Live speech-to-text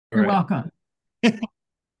You're Right. welcome.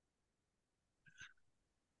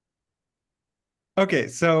 Okay,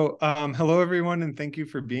 so hello everyone, and thank you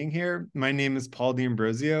for being here. My name is Paul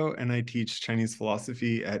D'Ambrosio, and I teach Chinese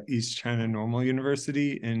philosophy at East China Normal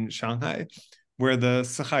University in Shanghai, where the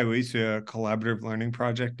四海为学collaborative learning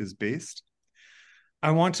project is based.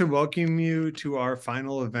 I want to welcome you to our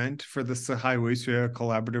final event for the 四海为学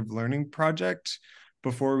collaborative learning project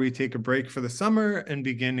before we take a break for the summer and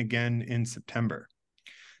begin again in September.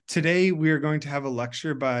 Today, we are going to have a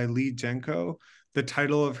lecture by Leigh Jenco. The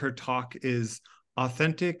title of her talk is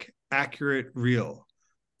Authentic, Accurate, Real,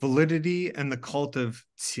 Validity and the Cult of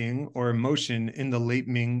Qing, or Emotion, in the Late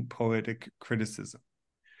Ming Poetic Criticism.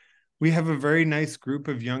 We have a very nice group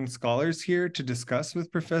of young scholars here to discuss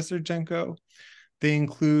with Professor Jenco. They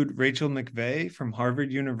include Rachel McVeigh from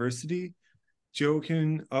Harvard University,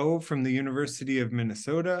 Joo-hyeon from the University of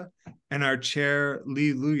Minnesota, and our chair,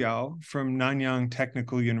 Luyao from Nanyang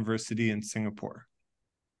Technical University in Singapore.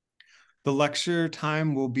 The lecture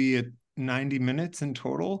time will be at 90 minutes in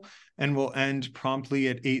total and will end promptly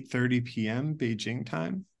at 8:30 p.m. Beijing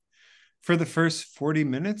time. For the first 40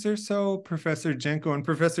 minutes or so, Professor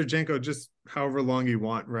Jenco, just however long you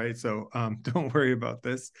want, right? So don't worry about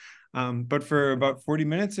this. But for about 40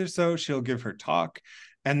 minutes or so, she'll give her talk.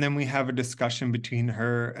 And then we have a discussion between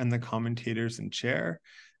her and the commentators and chair.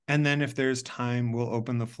 And then if there's time, we'll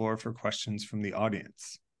open the floor for questions from the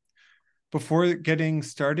audience. Before getting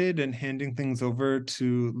started and handing things over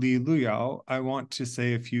to Luyao, I want to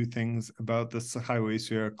say a few things about the 四海为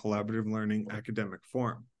学 Collaborative Learning Academic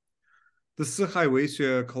Forum. The 四海为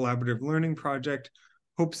学 Collaborative Learning Project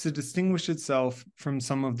hopes to distinguish itself from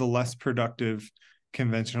some of the less productive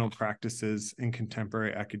conventional practices in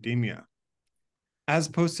contemporary academia. As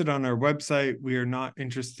posted on our website, we are not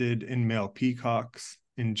interested in male peacocks,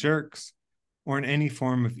 in jerks, or in any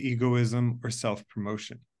form of egoism or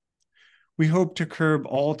self-promotion. We hope to curb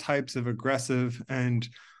all types of aggressive and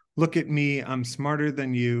look at me, I'm smarter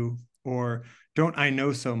than you, or don't I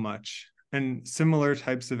know so much, and similar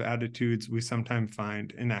types of attitudes we sometimes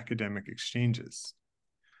find in academic exchanges.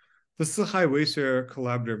 The 四海为学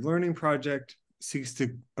Collaborative Learning Project seeks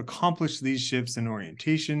to accomplish these shifts in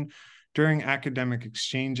orientation during academic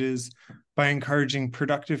exchanges by encouraging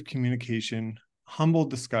productive communication, humble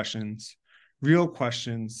discussions, real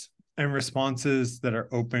questions, and responses that are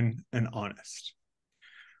open and honest.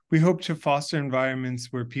 We hope to foster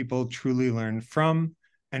environments where people truly learn from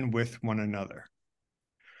and with one another.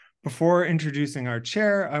 Before introducing our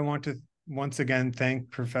chair, I want to once again thank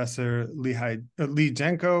Professor Leigh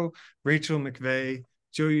Jenco, Rachel McVeigh,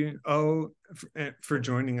 Joo-hyeon for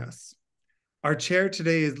joining us. Our chair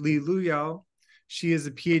today is Luyao. She is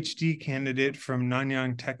a PhD candidate from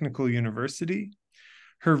Nanyang Technical University.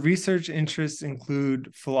 Her research interests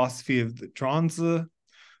include philosophy of the Zhuangzi,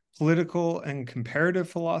 political and comparative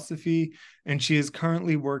philosophy, and she is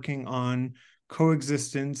currently working on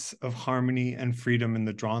coexistence of harmony and freedom in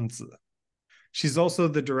the Zhuangzi. She's also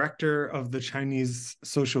the director of the Chinese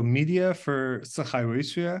social media for 四海为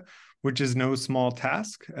学, which is no small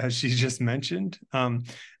task, as she just mentioned. And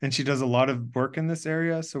she does a lot of work in this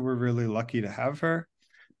area, so we're really lucky to have her.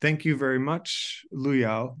 Thank you very much,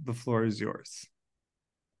 Luyao. The floor is yours.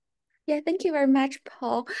 Yeah, thank you very much,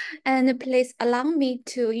 Paul. And please allow me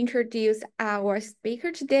to introduce our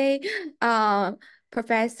speaker today,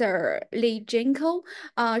 Professor Leigh Jenco.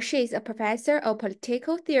 She is a professor of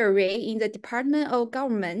political theory in the Department of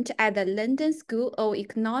Government at the London School of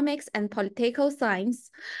Economics and Political Science.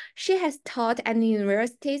 She has taught at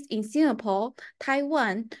universities in Singapore,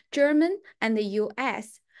 Taiwan, Germany, and the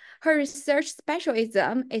US. Her research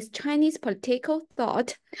specialism is Chinese political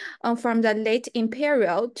thought from the late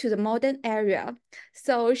imperial to the modern era.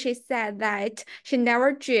 So she said that she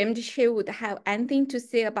never dreamed she would have anything to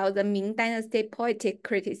say about the Ming Dynasty poetic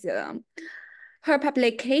criticism. Her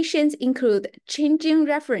publications include Changing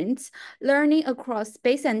Reference, Learning Across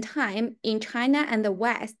Space and Time in China and the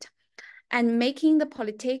West, and Making the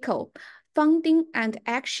Political, Founding and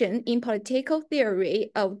Action in Political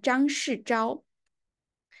Theory of Zhang Shizhao.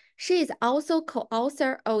 She is also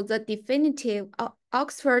co-author of the definitive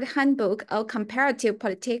Oxford Handbook of Comparative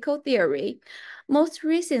Political Theory. Most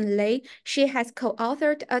recently, she has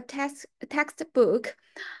co-authored a textbook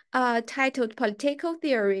titled Political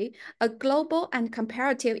Theory, A Global and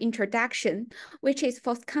Comparative Introduction, which is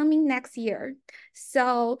forthcoming next year.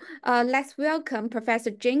 So let's welcome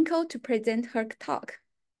Professor Jenco to present her talk.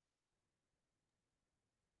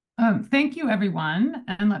 Thank you, everyone.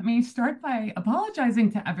 And let me start by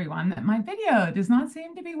apologizing to everyone that my video does not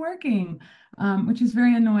seem to be working, which is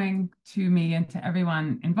very annoying to me and to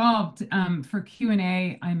everyone involved. For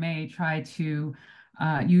Q&A, I may try to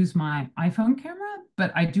use my iPhone camera,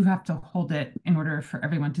 but I do have to hold it in order for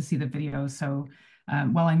everyone to see the video. So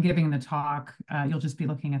while I'm giving the talk, you'll just be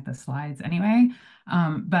looking at the slides anyway.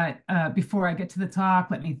 But before I get to the talk,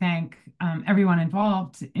 let me thank everyone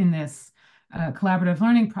involved in this collaborative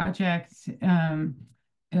learning project,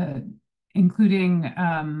 including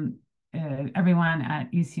everyone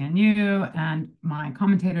at ECNU and my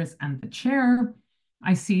commentators and the chair.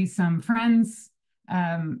 I see some friends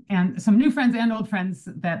and some new friends and old friends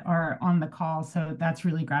that are on the call, so that's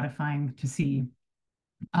really gratifying to see.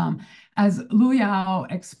 As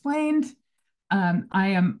Luyao explained, I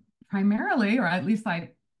am primarily, or at least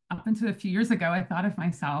up until a few years ago, I thought of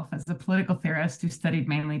myself as a political theorist who studied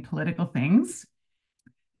mainly political things.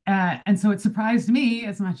 And so it surprised me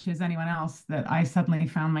as much as anyone else that I suddenly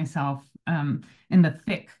found myself in the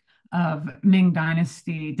thick of Ming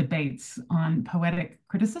Dynasty debates on poetic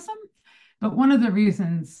criticism. But one of the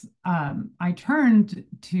reasons I turned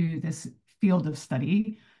to this field of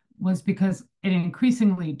study was because it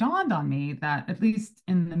increasingly dawned on me that, at least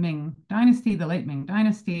in the Ming Dynasty, the late Ming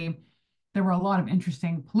Dynasty, there were a lot of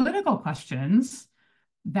interesting political questions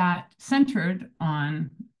that centered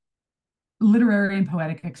on literary and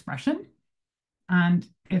poetic expression. And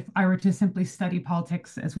if I were to simply study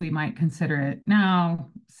politics as we might consider it now,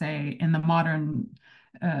 say in the modern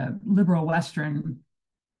liberal Western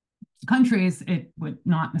countries, it would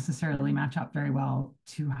not necessarily match up very well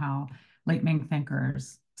to how late Ming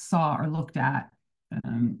thinkers saw or looked at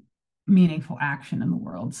meaningful action in the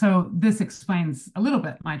world. So this explains a little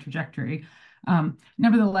bit my trajectory.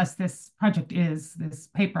 Nevertheless, this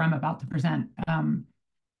paper I'm about to present,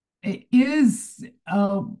 it is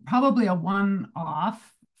probably a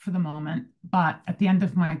one-off for the moment, but at the end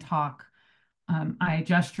of my talk, I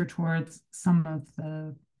gesture towards some of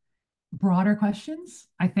the broader questions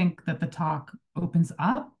I think that the talk opens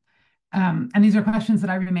up. And these are questions that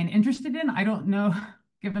I remain interested in. I don't know,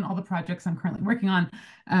 given all the projects I'm currently working on,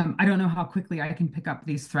 I don't know how quickly I can pick up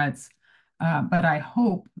these threads, but I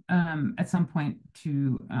hope at some point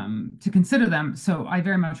to consider them. So I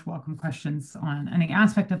very much welcome questions on any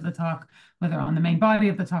aspect of the talk, whether on the main body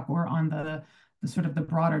of the talk or on the sort of the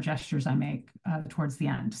broader gestures I make towards the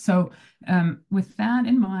end. So with that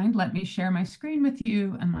in mind, let me share my screen with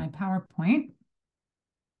you and my PowerPoint.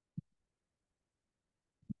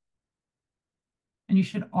 And you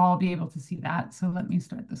should all be able to see that. So let me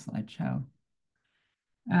start the slideshow.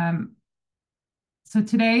 So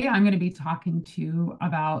today I'm going to be talking to you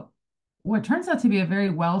about what turns out to be a very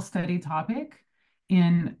well-studied topic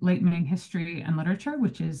in late Ming history and literature,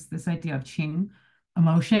 which is this idea of Qing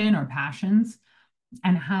emotion or passions,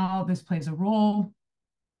 and how this plays a role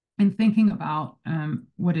in thinking about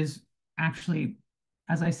what is actually,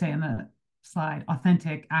 as I say in the slide,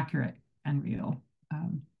 authentic, accurate, and real.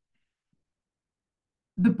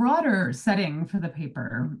 The broader setting for the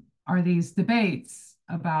paper are these debates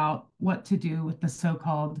about what to do with the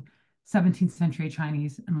so-called 17th century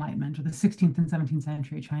Chinese Enlightenment, or the 16th and 17th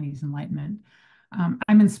century Chinese Enlightenment.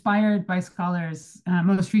 I'm inspired by scholars,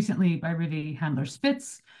 most recently by Rivi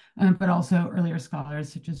Handler-Spitz, but also earlier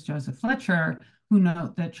scholars such as Joseph Fletcher, who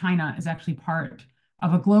note that China is actually part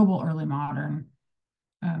of a global early modern.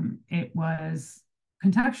 It was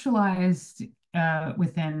contextualized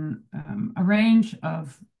within a range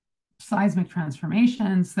of seismic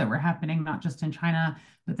transformations that were happening not just in China,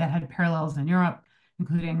 but that had parallels in Europe,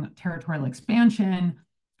 including territorial expansion,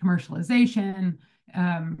 commercialization,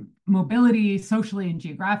 mobility, socially and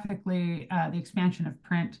geographically, the expansion of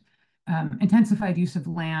print, intensified use of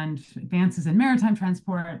land, advances in maritime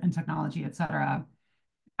transport and technology, et cetera.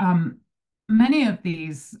 Many of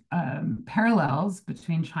these parallels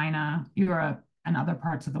between China, Europe, and other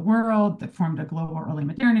parts of the world that formed a global early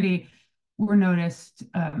modernity were noticed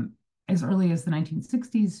as early as the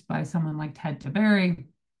 1960s by someone like Ted Taberry.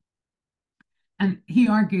 And he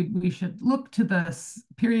argued we should look to this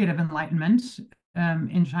period of enlightenment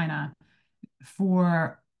in China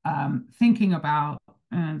for thinking about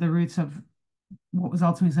the roots of what was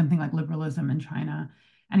ultimately something like liberalism in China.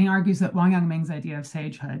 And he argues that Wang Yangming's idea of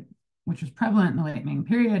sagehood, which was prevalent in the late Ming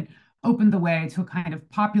period, opened the way to a kind of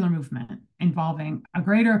popular movement involving a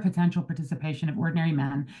greater potential participation of ordinary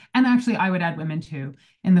men, and actually I would add women too,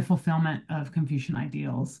 in the fulfillment of Confucian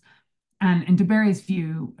ideals. And in Taberry's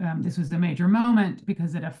view, this was a major moment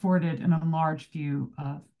because it afforded an enlarged view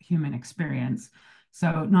of human experience.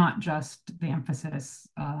 So not just the emphasis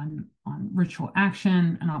on ritual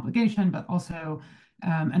action and obligation, but also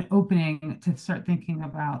an opening to start thinking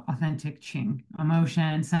about authentic Qing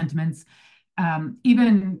emotion, sentiments.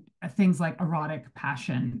 Even things like erotic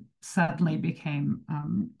passion suddenly became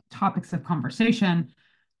topics of conversation.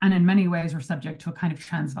 and in many ways were subject to a kind of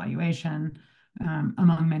transvaluation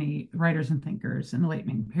among many writers and thinkers in the late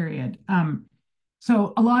Ming period.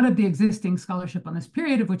 So a lot of the existing scholarship on this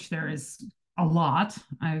period, of which there is a lot,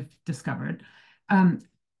 I've discovered,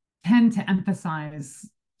 tend to emphasize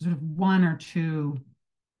sort of one of two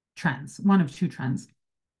trends.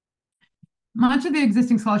 Much of the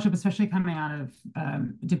existing scholarship, especially coming out of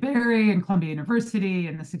DeBerry and Columbia University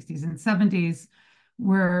in the 60s and 70s,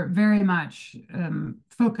 were very much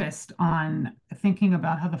focused on thinking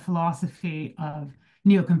about how the philosophy of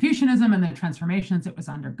Neo-Confucianism and the transformations it was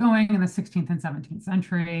undergoing in the 16th and 17th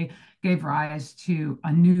century gave rise to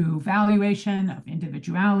a new valuation of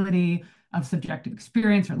individuality, of subjective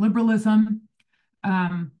experience or liberalism.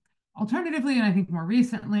 Alternatively, and I think more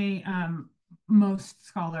recently, most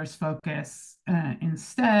scholars focus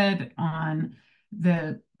instead on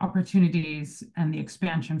the opportunities and the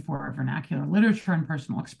expansion for vernacular literature and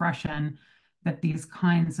personal expression that these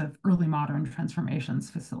kinds of early modern transformations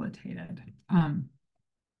facilitated.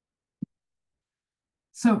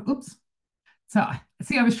 So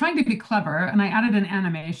see, I was trying to be clever and I added an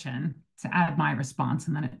animation to add my response,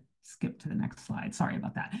 and then it skipped to the next slide. Sorry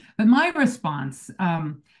about that. But my response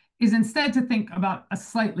is instead to think about a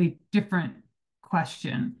slightly different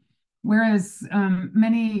question. Whereas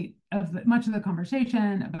much of the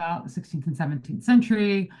conversation about the 16th and 17th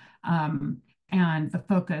century and the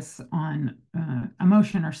focus on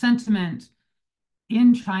emotion or sentiment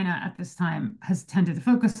in China at this time has tended to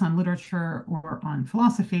focus on literature or on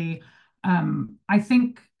philosophy, I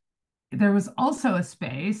think there was also a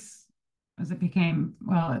space as it became,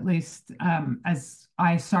 well, at least as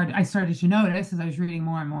I started to notice as I was reading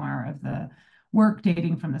more and more of the work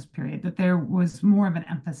dating from this period, that there was more of an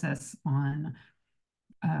emphasis on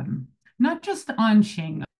not just on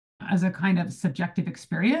Qing as a kind of subjective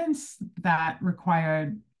experience that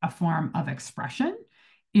required a form of expression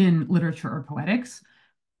in literature or poetics,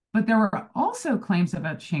 but there were also claims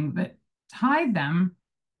about Qing that tied them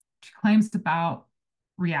to claims about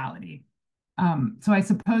reality. So I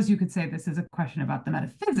suppose you could say this is a question about the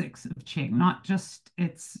metaphysics of Qing, not just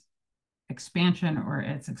its expansion or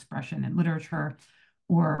its expression in literature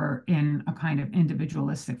or in a kind of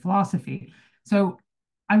individualistic philosophy. So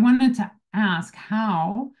I wanted to ask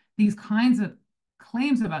how these kinds of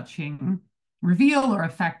claims about Qing reveal or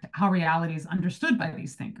affect how reality is understood by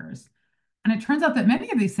these thinkers. And it turns out that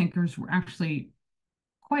many of these thinkers were actually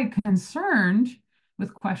quite concerned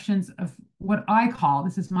with questions of what I call,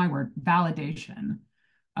 this is my word, validation.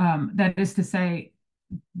 That is to say,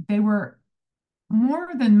 they were more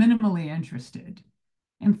than minimally interested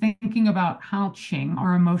in thinking about how Qing,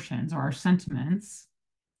 our emotions or our sentiments,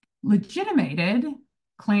 legitimated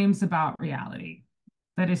claims about reality.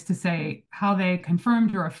 That is to say, how they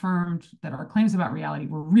confirmed or affirmed that our claims about reality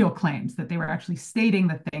were real claims, that they were actually stating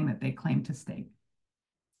the thing that they claimed to state.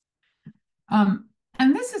 And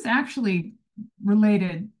this is actually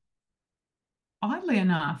related, oddly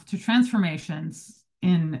enough, to transformations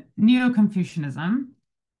in Neo-Confucianism,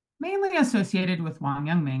 mainly associated with Wang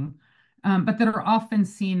Yangming, but that are often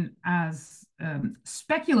seen as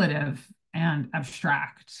speculative and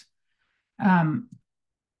abstract.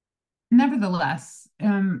 Nevertheless,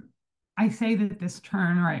 I say that this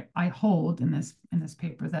turn, or I hold in this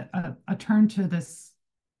paper, that a turn to this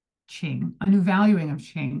Qing, a new valuing of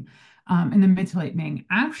Qing in the mid to late Ming,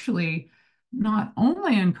 actually not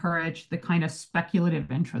only encouraged the kind of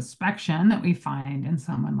speculative introspection that we find in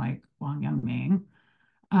someone like Wang Yangming,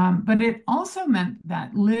 but it also meant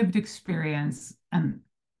that lived experience and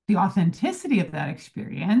the authenticity of that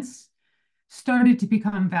experience started to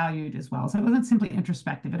become valued as well. So it wasn't simply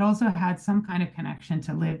introspective. It also had some kind of connection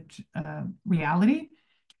to lived reality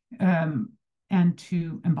and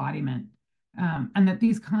to embodiment. And that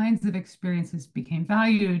these kinds of experiences became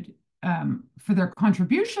valued for their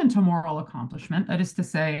contribution to moral accomplishment. That is to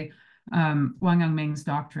say, Wang Yangming's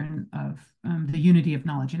doctrine of the unity of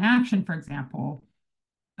knowledge and action, for example,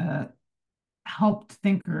 helped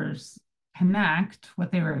thinkers connect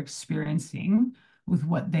what they were experiencing with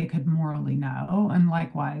what they could morally know. And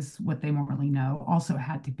likewise, what they morally know also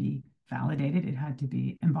had to be validated. It had to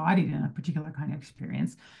be embodied in a particular kind of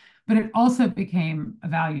experience. But it also became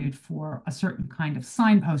valued for a certain kind of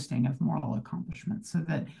signposting of moral accomplishment, so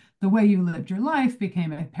that the way you lived your life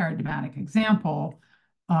became a paradigmatic example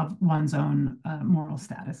of one's own moral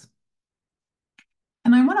status.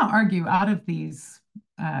 And I want to argue, out of these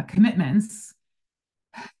commitments,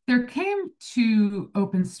 there came to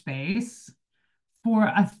open space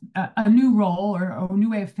for a new role or a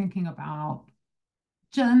new way of thinking about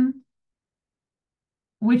Zhen,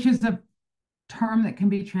 which is a term that can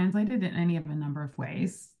be translated in any of a number of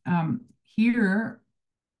ways. Here,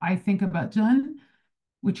 I think about Zhen,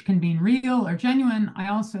 which can mean real or genuine, I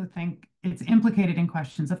also think it's implicated in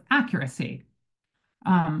questions of accuracy.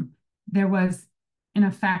 There was, in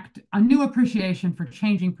effect, a new appreciation for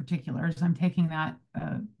changing particulars. I'm taking that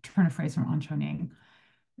turn of phrase from An Choning,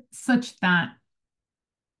 such that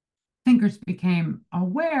thinkers became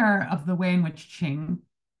aware of the way in which Qing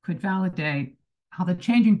could validate how the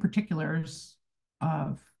changing particulars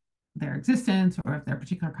of their existence or of their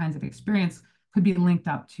particular kinds of experience could be linked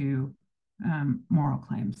up to moral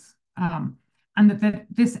claims. And that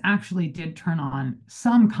this actually did turn on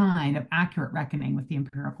some kind of accurate reckoning with the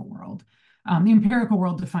empirical world. The empirical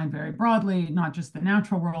world defined very broadly, not just the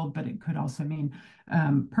natural world, but it could also mean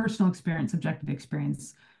personal experience, subjective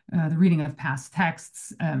experience, the reading of past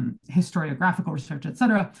texts, historiographical research, et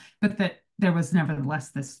cetera, but that there was nevertheless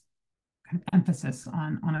this kind of emphasis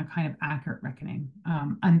on a kind of accurate reckoning.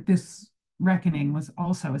 And this reckoning was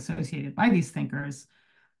also associated by these thinkers,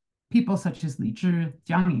 people such as Li Zhi,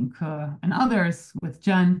 Jiang Yingke, and others with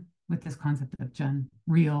Zhen, with this concept of Zhen,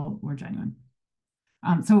 real or genuine.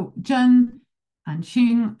 So Zhen and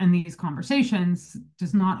Qing and these conversations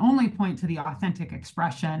does not only point to the authentic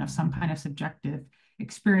expression of some kind of subjective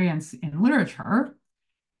experience in literature,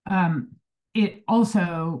 it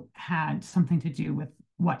also had something to do with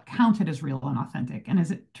what counted as real and authentic. And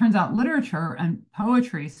as it turns out, literature and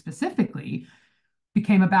poetry specifically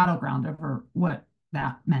became a battleground over what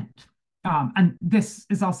that meant. And this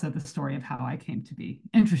is also the story of how I came to be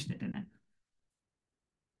interested in it.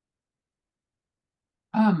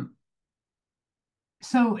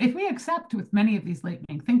 So if we accept with many of these late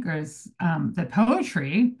Ming thinkers that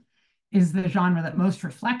poetry is the genre that most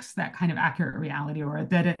reflects that kind of accurate reality, or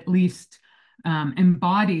that at least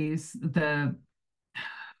embodies the,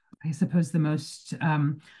 I suppose, the most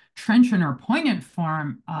trenchant or poignant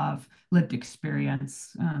form of lived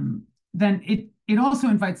experience, then it also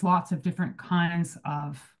invites lots of different kinds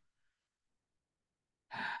of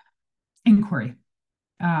inquiry.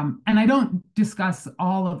 And I don't discuss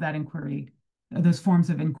all of that inquiry, those forms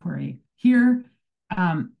of inquiry here.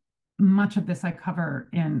 Much of this I cover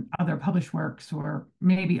in other published works or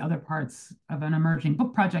maybe other parts of an emerging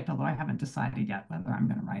book project, although I haven't decided yet whether I'm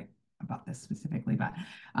going to write about this specifically. But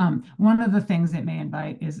one of the things it may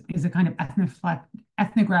invite is a kind of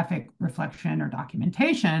ethnographic reflection or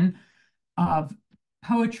documentation of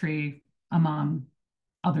poetry among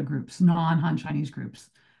other groups, non-Han Chinese groups,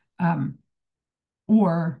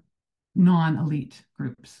 or non-elite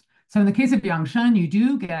groups. So in the case of Yang Shen, you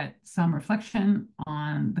do get some reflection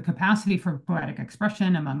on the capacity for poetic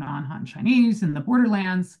expression among non-Han Chinese in the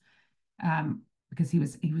borderlands, because he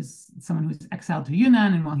was someone who was exiled to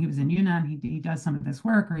Yunnan, and while he was in Yunnan, he does some of this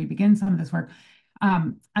work, or he begins some of this work.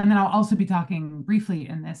 And then I'll also be talking briefly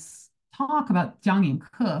in this talk about Jiang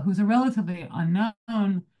Yingke, who's a relatively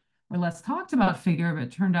unknown or less talked about figure, but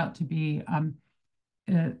turned out to be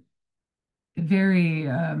very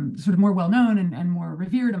sort of more well-known and more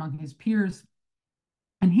revered among his peers.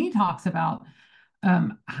 And he talks about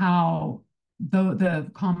how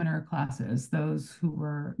the commoner classes, those who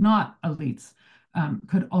were not elites,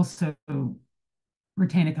 could also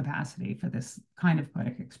retain a capacity for this kind of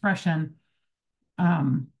poetic expression.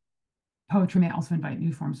 Poetry may also invite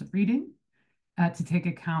new forms of reading to take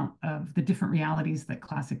account of the different realities that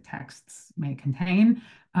classic texts may contain.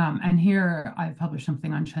 And here I've published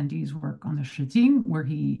something on Chen Di's work on the Shijing, where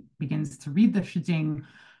he begins to read the Shijing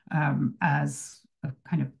as a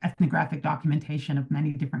kind of ethnographic documentation of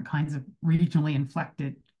many different kinds of regionally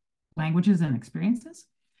inflected languages and experiences.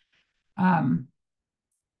 And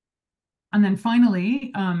then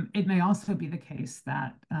finally, it may also be the case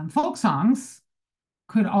that folk songs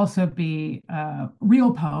could also be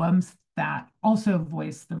real poems that also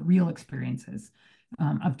voice the real experiences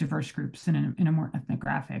of diverse groups in a more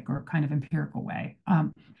ethnographic or kind of empirical way.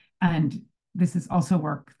 And this is also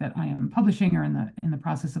work that I am publishing, or in the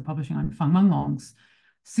process of publishing, on Feng Menglong's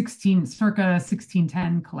circa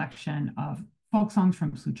 1610 collection of folk songs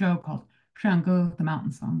from Suzhou called Shangge, the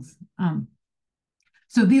Mountain Songs.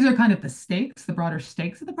 So these are kind of the stakes, the broader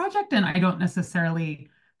stakes of the project, and I don't necessarily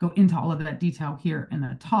go into all of that detail here in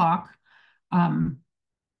the talk.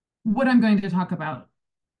 What I'm going to talk about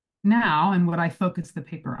now, and what I focus the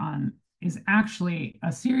paper on, is actually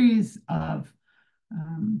a series of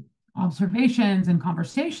observations and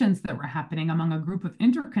conversations that were happening among a group of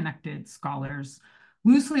interconnected scholars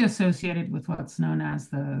loosely associated with what's known as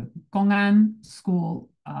the Gong'an School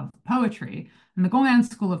of Poetry. And the Gong'an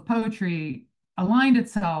School of Poetry aligned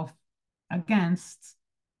itself against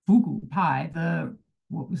Fugu Pai,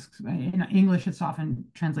 what was in English, it's often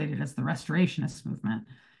translated as the Restorationist movement.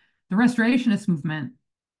 The Restorationist movement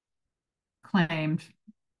claimed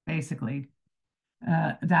basically,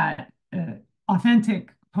 that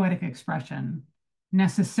authentic poetic expression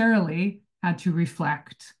necessarily had to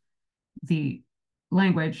reflect the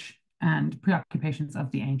language and preoccupations of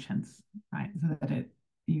the ancients, right? So that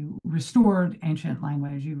you restored ancient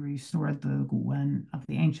language, you restored the guwen of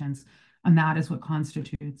the ancients, and that is what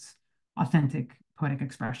constitutes authentic poetic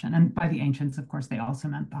expression. And by the ancients, of course, they also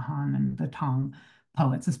meant the Han and the Tang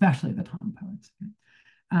poets, especially the Tang poets.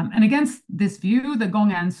 And against this view, the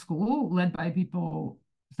Gong'an school, led by people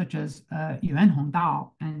such as Yuan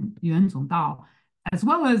Hongdao and Yuan Zongdao, as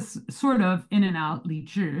well as sort of in and out Li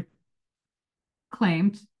Zhi,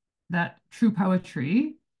 claimed that true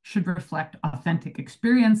poetry should reflect authentic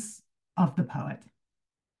experience of the poet.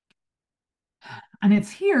 And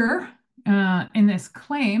it's here in this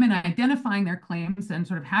claim and identifying their claims and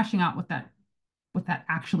sort of hashing out what that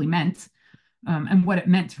actually meant, and what it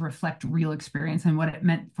meant to reflect real experience and what it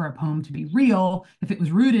meant for a poem to be real if it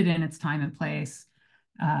was rooted in its time and place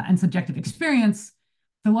and subjective experience.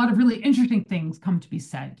 A lot of really interesting things come to be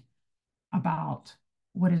said about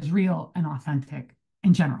what is real and authentic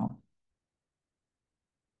in general.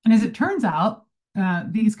 And as it turns out,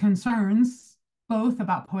 these concerns, both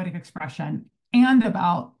about poetic expression and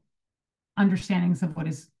about understandings of what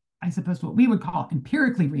is, I suppose, what we would call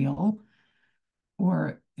empirically real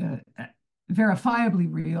or verifiably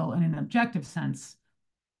real in an objective sense,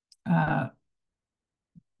 play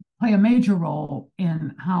a major role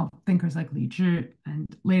in how thinkers like Li Zhi and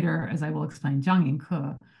later, as I will explain, Jiang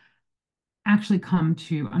Yingke actually come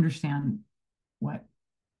to understand what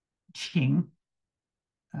Qing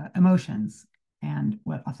emotions and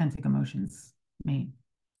what authentic emotions mean.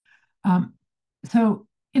 So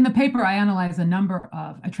in the paper, I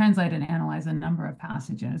translate and analyze a number of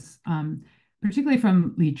passages, particularly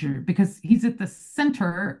from Li Zhi, because he's at the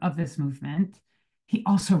center of this movement. He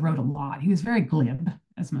also wrote a lot. He was very glib,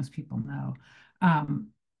 as most people know.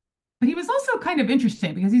 But he was also kind of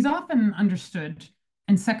interesting because he's often understood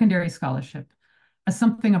in secondary scholarship as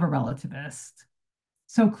something of a relativist.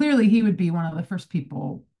 So clearly he would be one of the first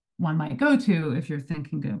people one might go to if you're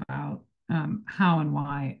thinking about how and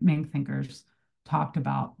why Ming thinkers talked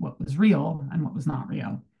about what was real and what was not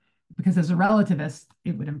real. Because as a relativist,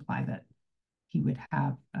 it would imply that he would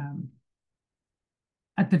have,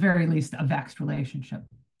 at the very least, a vexed relationship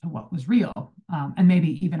to what was real, and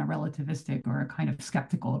maybe even a relativistic or a kind of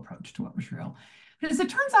skeptical approach to what was real. But as it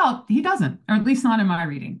turns out, he doesn't, or at least not in my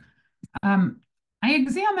reading. I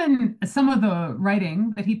examine some of the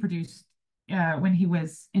writing that he produced when he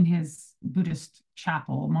was in his Buddhist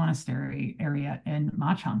chapel monastery area in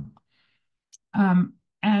Machang.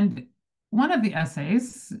 And one of the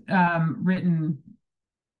essays written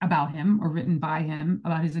about him or written by him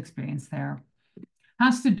about his experience there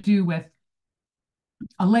has to do with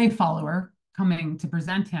a lay follower coming to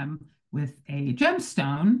present him with a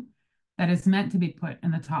gemstone that is meant to be put in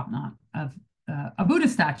the top knot of a Buddha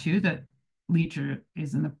statue that Li Zhi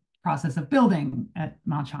is in the process of building at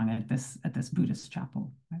Machang at this Buddhist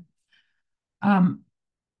chapel. Right?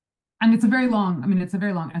 And it's a very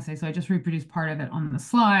long essay, so I just reproduced part of it on the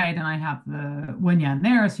slide, and I have the Wenyan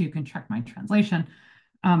there, so you can check my translation.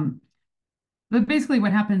 But basically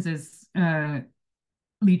what happens is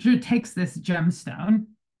Li Zhi takes this gemstone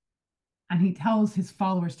and he tells his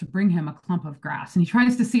followers to bring him a clump of grass, and he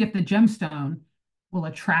tries to see if the gemstone will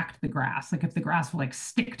attract the grass, like if the grass will like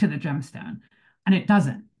stick to the gemstone, and it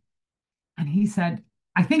doesn't. And he said,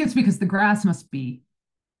 I think it's because the grass must be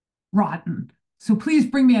rotten. So please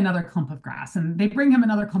bring me another clump of grass. And they bring him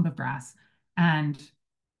another clump of grass, and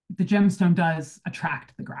the gemstone does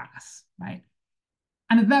attract the grass, right?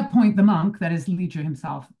 And at that point, the monk, that is Li Zhi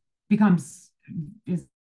himself, is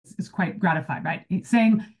quite gratified, right? He's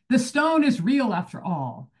saying, the stone is real after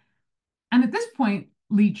all. And at this point,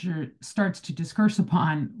 Li Zhi starts to discourse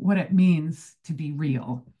upon what it means to be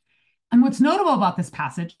real. And what's notable about this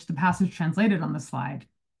passage, the passage translated on the slide,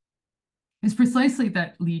 is precisely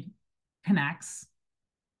that Li connects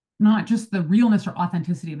not just the realness or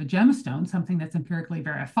authenticity of a gemstone, something that's empirically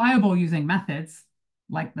verifiable using methods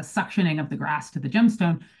like the suctioning of the grass to the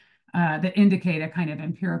gemstone that indicate a kind of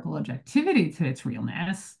empirical objectivity to its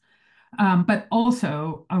realness, but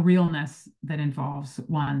also a realness that involves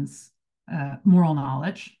one's moral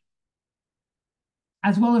knowledge,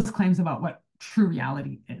 as well as claims about what true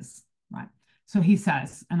reality is, right? So he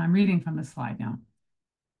says, and I'm reading from the slide now,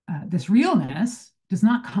 this realness does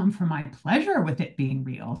not come from my pleasure with it being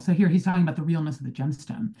real. So here he's talking about the realness of the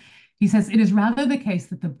gemstone. He says, it is rather the case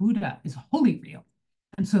that the Buddha is wholly real.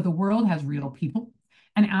 And so the world has real people.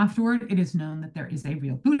 And afterward, it is known that there is a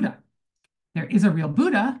real Buddha. There is a real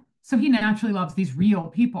Buddha, so he naturally loves these real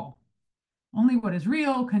people. Only what is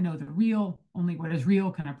real can know the real. Only what is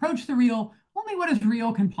real can approach the real. Only what is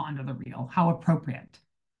real can ponder the real. How appropriate.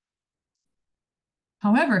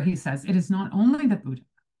 However, he says, it is not only the Buddha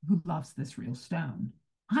who loves this real stone.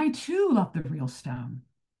 I too love the real stone.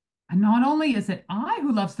 And not only is it I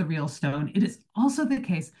who loves the real stone, it is also the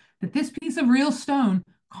case that this piece of real stone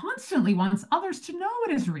constantly wants others to know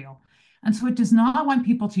it is real. And so it does not want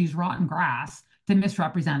people to use rotten grass to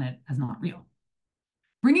misrepresent it as not real.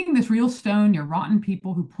 Bringing this real stone near rotten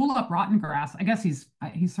people who pull up rotten grass, I guess he's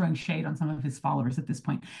throwing shade on some of his followers at this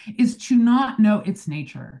point, is to not know its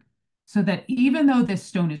nature, so that even though this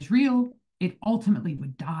stone is real, it ultimately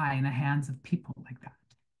would die in the hands of people like that.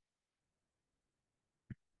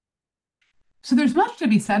 So there's much to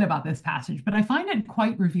be said about this passage, but I find it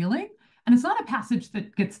quite revealing. And it's not a passage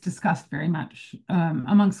that gets discussed very much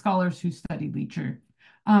among scholars who study literature.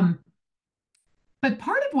 But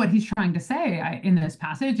part of what he's trying to say in this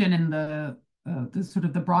passage and in the sort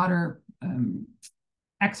of the broader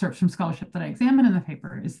excerpts from scholarship that I examine in the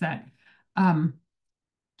paper is that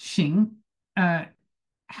Qing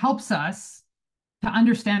helps us to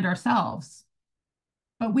understand ourselves,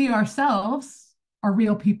 but we ourselves are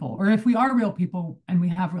real people, or if we are real people and we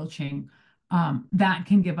have real Qing, that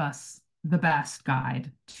can give us the best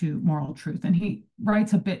guide to moral truth. And he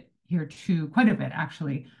writes a bit here too, quite a bit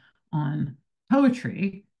actually, on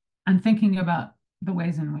poetry and thinking about the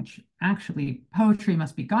ways in which actually poetry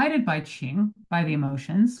must be guided by Qing, by the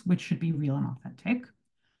emotions, which should be real and authentic.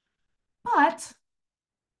 But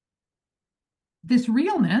this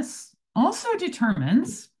realness also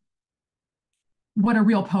determines what a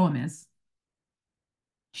real poem is.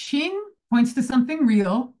 Qing points to something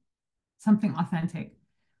real, something authentic,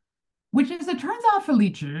 which, as it turns out for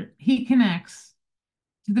Leigh, he connects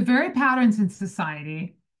to the very patterns in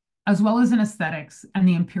society, as well as in aesthetics and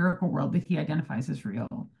the empirical world that he identifies as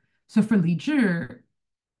real. So for Leigh,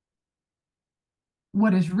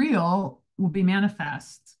 what is real will be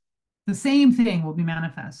manifest. The same thing will be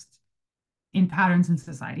manifest in patterns in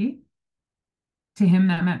society. To him,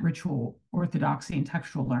 that meant ritual orthodoxy and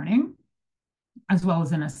textual learning, as well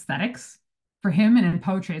as in aesthetics. For him, and in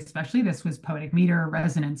poetry especially, this was poetic meter,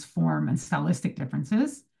 resonance, form, and stylistic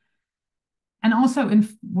differences. And also in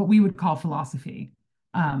what we would call philosophy.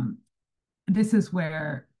 This is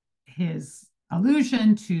where his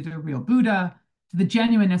allusion to the real Buddha, to the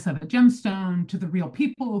genuineness of a gemstone, to the real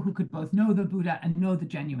people who could both know the Buddha and know the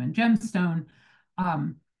genuine gemstone,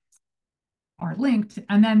 are linked,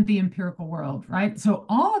 and then the empirical world, right? So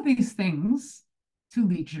all of these things to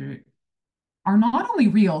Leigh are not only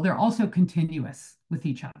real, they're also continuous with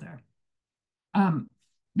each other.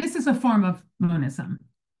 This is a form of monism.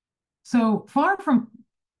 So far from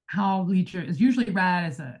how Leigh is usually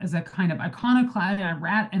read as a kind of iconoclast,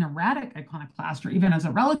 an erratic iconoclast, or even as a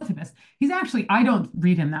relativist, he's actually, I don't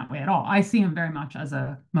read him that way at all. I see him very much as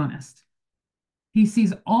a monist. He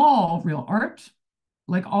sees all real art,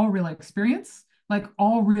 like all real experience, like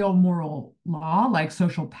all real moral law, like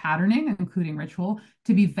social patterning, including ritual,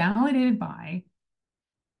 to be validated by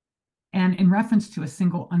and in reference to a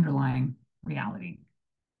single underlying reality,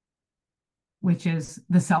 which is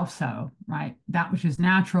the self-so, right? That which is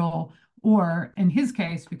natural, or in his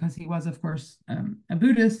case, because he was, of course, a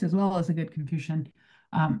Buddhist as well as a good Confucian,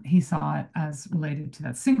 he saw it as related to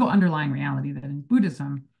that single underlying reality that in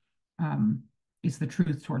Buddhism is the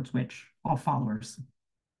truth towards which all followers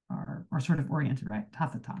are sort of oriented, right?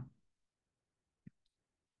 Tathata.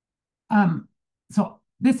 So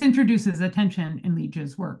this introduces a tension in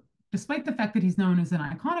Leigh's work, despite the fact that he's known as an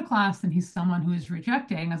iconoclast and he's someone who is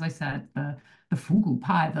rejecting, as I said, the Fugu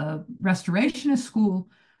Pai, the restorationist school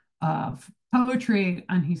of poetry.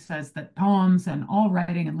 And he says that poems and all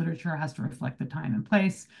writing and literature has to reflect the time and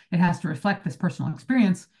place. It has to reflect this personal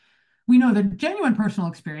experience. We know that genuine personal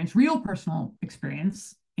experience, real personal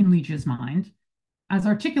experience in Leigh's mind, as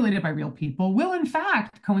articulated by real people, will in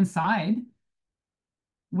fact coincide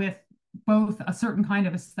with both a certain kind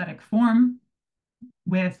of aesthetic form,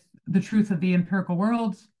 with the truth of the empirical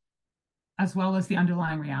world, as well as the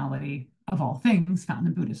underlying reality of all things found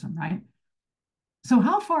in Buddhism, right? So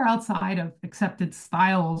how far outside of accepted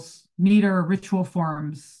styles, meter, ritual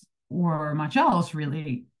forms, or much else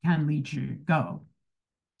really can Leigh go?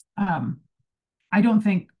 I don't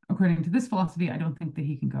think, according to this philosophy, I don't think that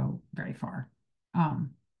he can go very far.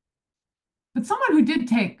 But someone who did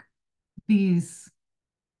take these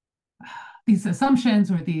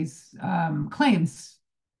assumptions or these claims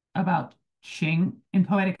about Qing in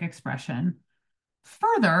poetic expression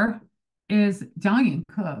further is Jiang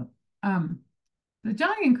Yingke. The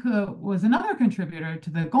Jiang Yingke was another contributor to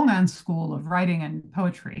the Gong'an school of writing and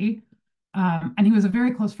poetry, And he was a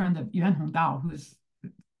very close friend of Yuan Hongdao, who's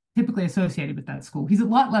typically associated with that school. He's a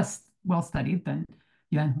lot less well-studied than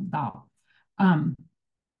Yuan Hongdao.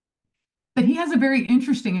 But he has a very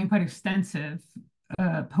interesting and quite extensive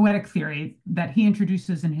poetic theory that he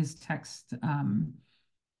introduces in his text. I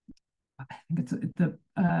think it's the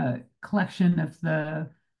collection of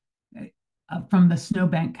from the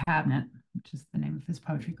Snowbank Cabinet, which is the name of his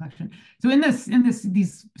poetry collection. So in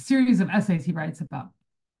these series of essays he writes about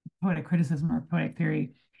poetic criticism or poetic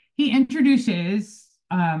theory, he introduces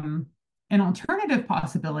an alternative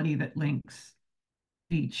possibility that links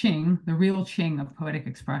the Qing, the real Qing of poetic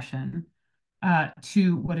expression,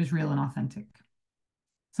 to what is real and authentic.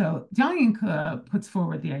 So Jiang Yingke puts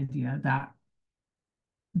forward the idea that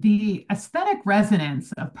the aesthetic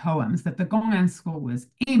resonance of poems that the Gong'an school was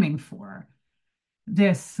aiming for,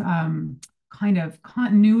 this kind of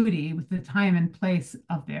continuity with the time and place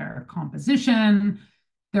of their composition,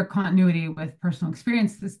 their continuity with personal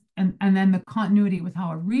experiences, and then the continuity with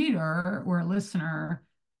how a reader or a listener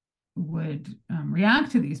would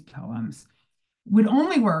react to these poems, would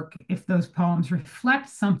only work if those poems reflect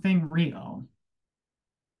something real.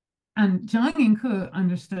 And Jiang Yingke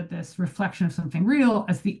understood this reflection of something real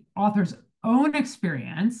as the author's own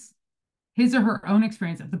experience, his or her own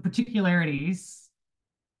experience of the particularities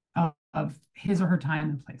of his or her time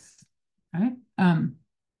and place, right?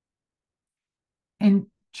 In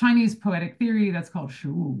Chinese poetic theory, that's called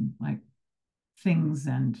shu, like things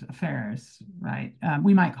and affairs, right?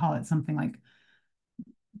 We might call it something like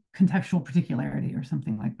contextual particularity or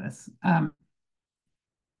something like this.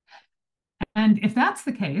 And if that's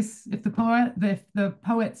the case, if the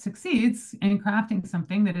poet succeeds in crafting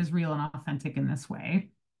something that is real and authentic in this way,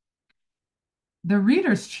 the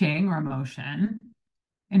reader's Qing or emotion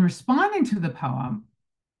in responding to the poem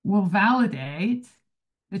will validate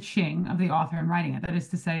the Qing of the author in writing it. That is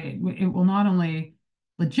to say, it will not only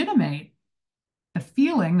legitimate the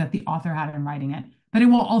feeling that the author had in writing it, but it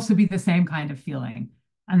will also be the same kind of feeling.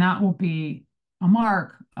 And that will be a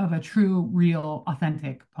mark of a true, real,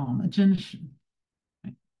 authentic poem, a zhenshu.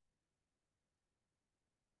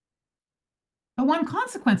 But one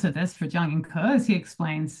consequence of this for Jiang Yingke, as he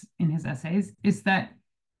explains in his essays, is that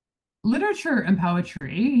literature and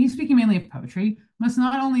poetry, he's speaking mainly of poetry, must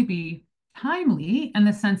not only be timely in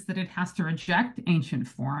the sense that it has to reject ancient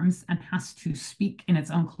forms and has to speak in its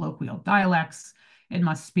own colloquial dialects. It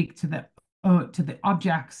must speak to the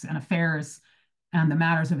objects and affairs and the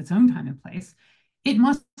matters of its own time and place. It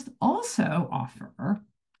must also offer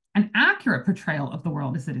an accurate portrayal of the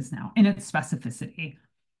world as it is now in its specificity.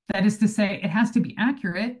 That is to say, it has to be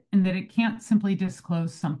accurate in that it can't simply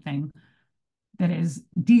disclose something that is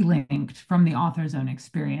delinked from the author's own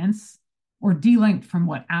experience or delinked from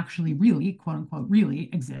what actually really, quote unquote, really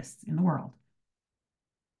exists in the world.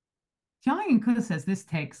 Jiang Yingke says this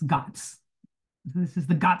takes guts. This is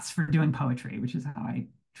the guts for doing poetry, which is how I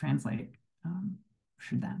translate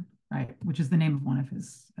Shudan, right? Which is the name of one of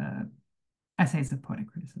his essays of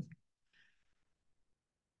poetic criticism.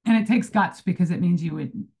 And it takes guts because it means you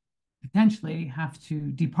would potentially have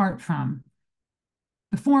to depart from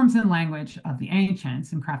the forms and language of the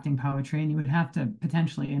ancients in crafting poetry, and you would have to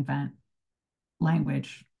potentially invent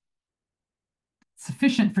language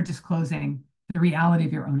sufficient for disclosing the reality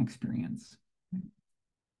of your own experience.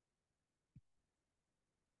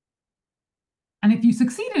 And if you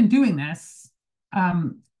succeed in doing this,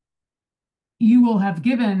 you will have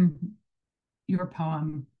given your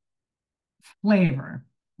poem flavor,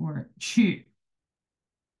 or qu.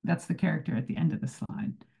 That's the character at the end of the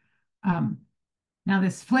slide. Now,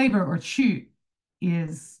 this flavor or qu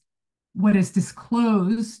is what is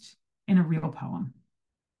disclosed in a real poem.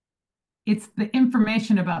 It's the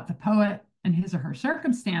information about the poet and his or her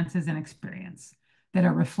circumstances and experience that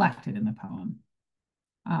are reflected in the poem.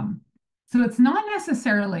 So it's not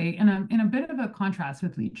necessarily, in a bit of a contrast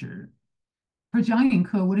with Leigh, for Jiang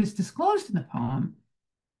Yingke, what is disclosed in the poem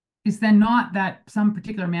is then not that some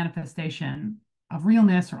particular manifestation of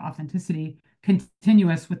realness or authenticity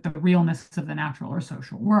continuous with the realness of the natural or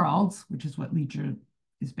social worlds, which is what Leigh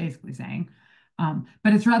is basically saying.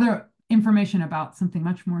 But it's rather information about something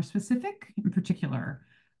much more specific, in particular,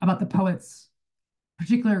 about the poet's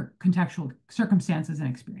particular contextual circumstances and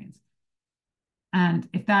experience. And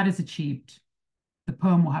if that is achieved, the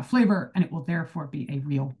poem will have flavor and it will therefore be a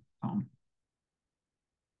real poem.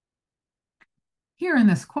 Here in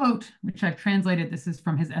this quote, which I've translated, this is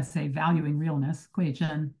from his essay, Valuing Realness,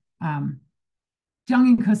 Guizhen. Jiang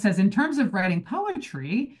Yingke says, in terms of writing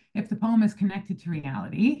poetry, if the poem is connected to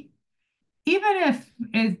reality, even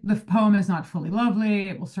if the poem is not fully lovely,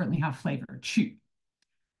 it will certainly have flavor, qu.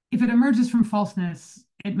 if it emerges from falseness,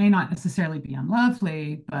 it may not necessarily be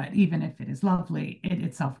unlovely, but even if it is lovely, it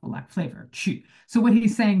itself will lack flavor. So what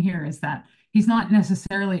he's saying here is that he's not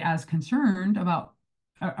necessarily as concerned about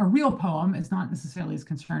a real poem is not necessarily as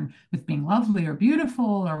concerned with being lovely or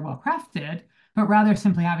beautiful or well-crafted, but rather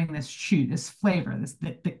simply having this this flavor,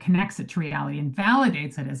 that connects it to reality and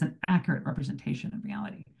validates it as an accurate representation of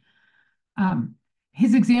reality.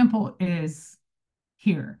 His example is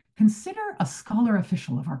here. Consider a scholar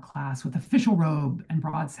official of our class with official robe and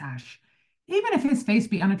broad sash. Even if his face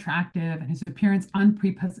be unattractive and his appearance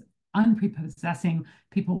unprepossessing,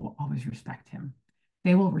 people will always respect him.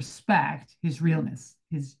 They will respect his realness,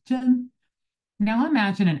 his jin. Now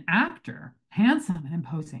imagine an actor, handsome and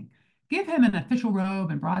imposing. Give him an official robe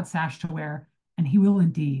and broad sash to wear, and he will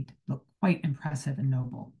indeed look quite impressive and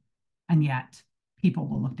noble. And yet, people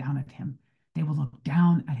will look down at him. They will look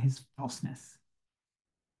down at his falseness.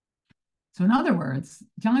 So in other words,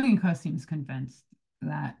 Jenco seems convinced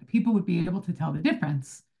that people would be able to tell the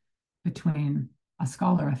difference between a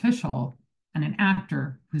scholar official and an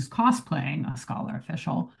actor who's cosplaying a scholar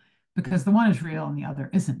official, because the one is real and the other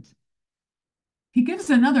isn't. He gives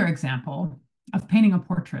another example of painting a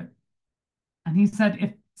portrait. And he said,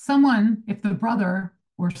 if the brother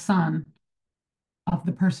or son of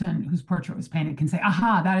the person whose portrait was painted can say,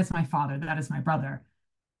 aha, that is my father, that is my brother,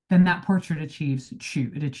 then that portrait achieves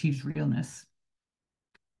it achieves realness.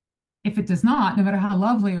 If it does not, no matter how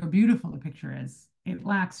lovely or beautiful the picture is, it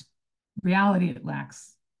lacks reality, it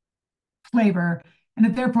lacks flavor, and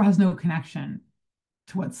it therefore has no connection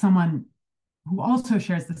to what someone who also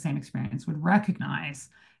shares the same experience would recognize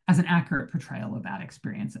as an accurate portrayal of that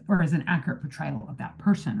experience, or as an accurate portrayal of that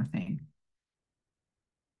person or thing.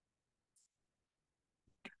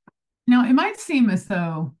 Now, it might seem as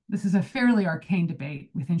though this is a fairly arcane debate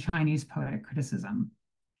within Chinese poetic criticism,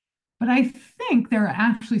 but I think there are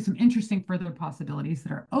actually some interesting further possibilities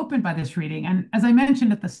that are opened by this reading. And as I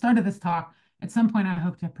mentioned at the start of this talk, at some point I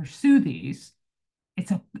hope to pursue these.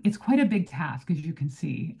 It's quite a big task, as you can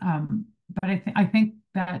see. But I think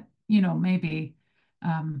that, maybe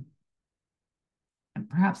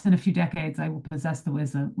perhaps in a few decades I will possess the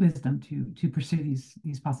wisdom to pursue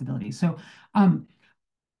these possibilities. So I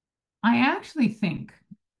actually think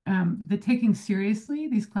that taking seriously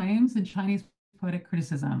these claims in Chinese poetic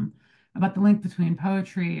criticism about the link between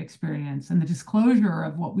poetry, experience, and the disclosure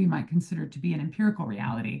of what we might consider to be an empirical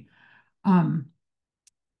reality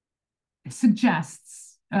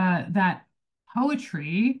suggests that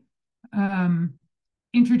poetry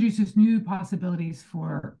introduces new possibilities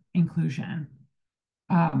for inclusion,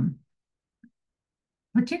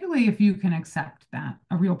 particularly if you can accept that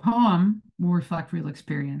a real poem will reflect real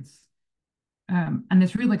experience. And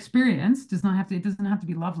this real experience doesn't have to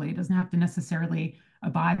be lovely. It doesn't have to necessarily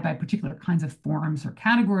abide by particular kinds of forms or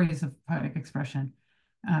categories of poetic expression.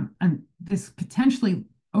 And this potentially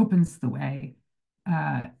opens the way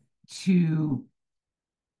to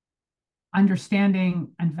understanding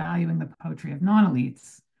and valuing the poetry of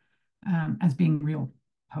non-elites as being real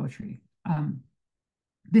poetry.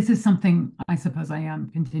 This is something I suppose I am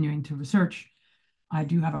continuing to research. I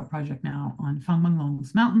do have a project now on Fang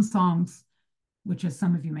Menglong's mountain songs, which, as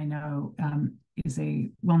some of you may know, is a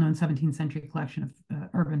well-known 17th century collection of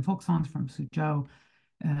urban folk songs from Suzhou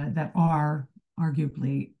that are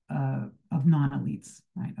arguably of non-elites,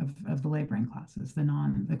 right, of the laboring classes,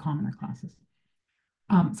 the commoner classes.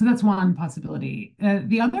 So that's one possibility.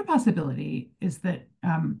 The other possibility is that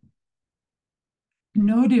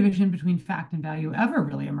no division between fact and value ever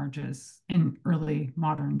really emerges in early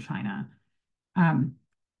modern China.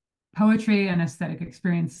 Poetry and aesthetic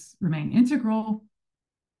experience remain integral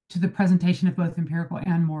to the presentation of both empirical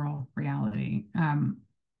and moral reality.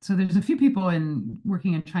 So there's a few people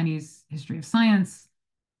working in Chinese history of science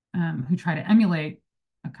who try to emulate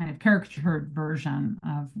a kind of caricatured version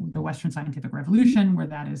of the Western scientific revolution, where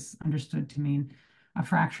that is understood to mean a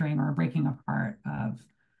fracturing or a breaking apart of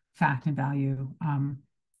fact and value. And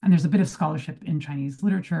there's a bit of scholarship in Chinese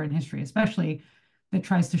literature and history, especially, that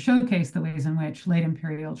tries to showcase the ways in which late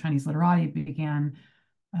imperial Chinese literati began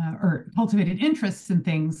or cultivated interests in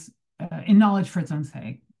things, in knowledge for its own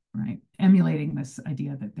sake, right? Emulating this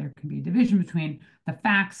idea that there can be a division between the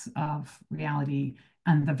facts of reality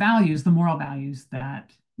and the values, the moral values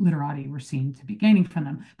that literati were seen to be gaining from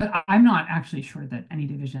them. But I'm not actually sure that any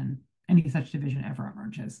such division ever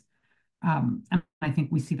emerges. And I think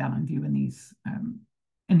we see that on view in these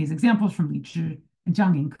examples from Leigh and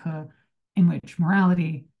Jiang, in which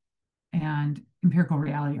morality and empirical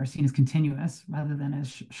reality are seen as continuous rather than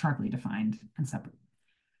as sharply defined and separate.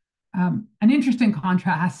 An interesting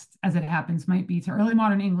contrast, as it happens, might be to early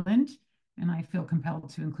modern England, and I feel compelled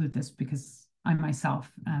to include this because I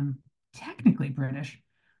myself am technically British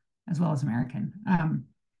as well as American.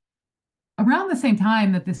 Around the same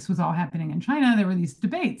time that this was all happening in China, there were these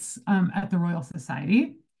debates at the Royal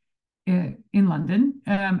Society in London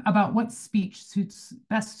about what speech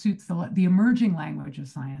best suits the emerging language of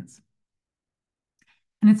science.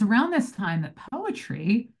 And it's around this time that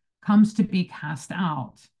poetry comes to be cast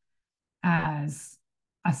out as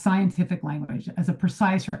a scientific language, as a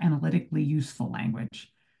precise or analytically useful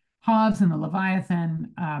language. Hobbes in the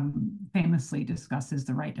Leviathan famously discusses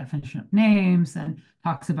the right definition of names and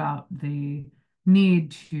talks about the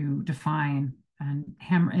need to define and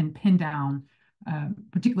hammer and pin down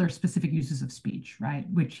particular specific uses of speech, right,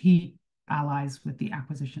 which he allies with the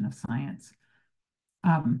acquisition of science.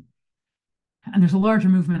 And there's a larger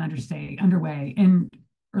movement underway in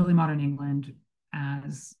early modern England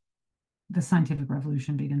as the scientific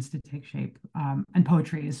revolution begins to take shape, and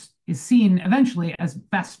poetry is seen eventually as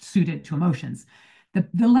best suited to emotions.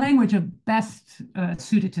 The language of best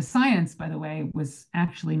suited to science, by the way, was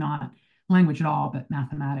actually not language at all, but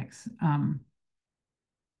mathematics.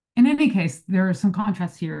 In any case, there are some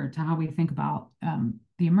contrasts here to how we think about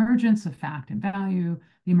the emergence of fact and value,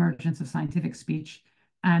 the emergence of scientific speech,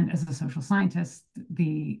 and as a social scientist,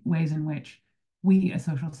 the ways in which we as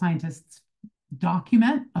social scientists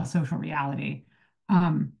document a social reality.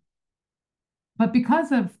 But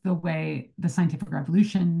because of the way the scientific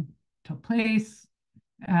revolution took place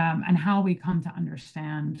and how we come to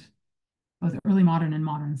understand both early modern and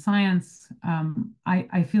modern science,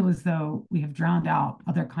 I feel as though we have drowned out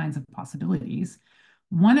other kinds of possibilities,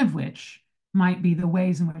 one of which might be the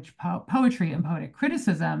ways in which poetry and poetic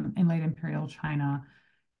criticism in late imperial China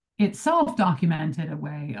itself documented a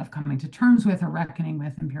way of coming to terms with or reckoning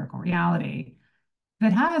with empirical reality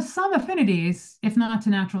that has some affinities, if not to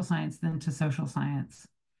natural science, then to social science.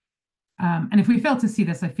 And if we fail to see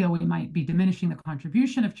this, I feel we might be diminishing the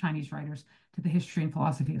contribution of Chinese writers to the history and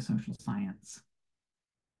philosophy of social science.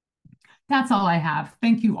 That's all I have.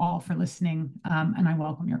 Thank you all for listening, and I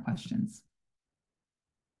welcome your questions.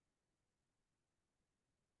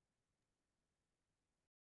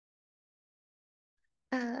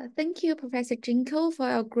 Thank you, Professor Jenco,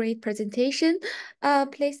 for a great presentation.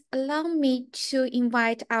 Please allow me to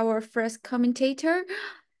invite our first commentator,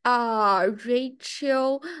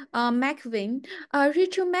 Rachel McVeigh.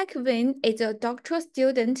 Rachel McVeigh is a doctoral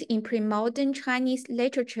student in pre-modern Chinese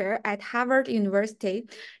literature at Harvard University.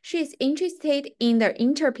 She is interested in the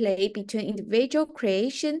interplay between individual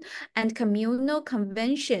creation and communal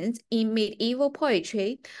conventions in medieval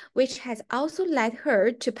poetry, which has also led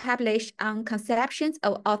her to publish on conceptions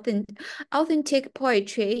of authentic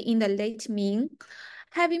poetry in the late Ming.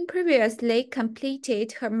 Having previously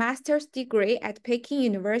completed her master's degree at Peking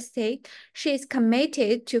University, she is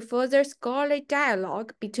committed to further scholarly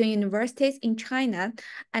dialogue between universities in China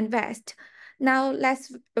and West. Now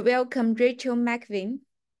let's welcome Rachel McVeigh.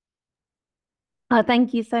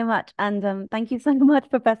 Thank you so much. And thank you so much,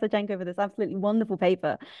 Professor Jenco, for this absolutely wonderful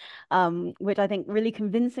paper, which I think really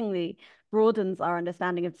convincingly broadens our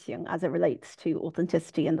understanding of Qing as it relates to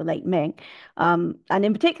authenticity in the late Ming. And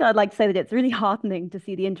in particular, I'd like to say that it's really heartening to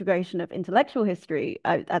see the integration of intellectual history,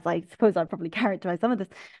 as I suppose I'd probably characterize some of this,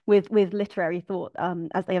 with literary thought,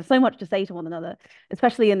 as they have so much to say to one another,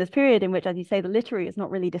 especially in this period in which, as you say, the literary is not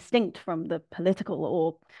really distinct from the political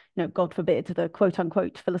or, God forbid, the quote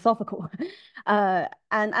unquote philosophical. And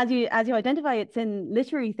as you identify, it's in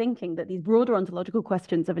literary thinking that these broader ontological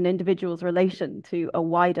questions of an individual's relation to a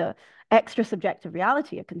wider extra-subjective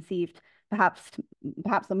reality are conceived perhaps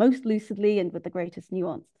the most lucidly and with the greatest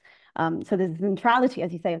nuance. So there's the neutrality,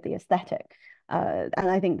 as you say, of the aesthetic. And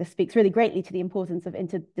I think this speaks really greatly to the importance of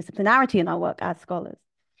interdisciplinarity in our work as scholars.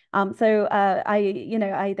 There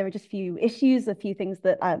are just a few issues, a few things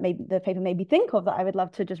that maybe the paper made me think of that I would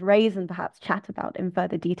love to just raise and perhaps chat about in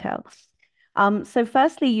further detail. So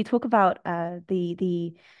firstly, you talk about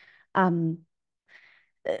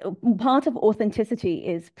part of authenticity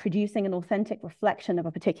is producing an authentic reflection of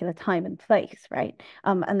a particular time and place, right?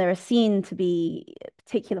 And there are seen to be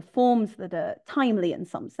particular forms that are timely in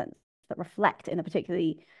some sense, that reflect in a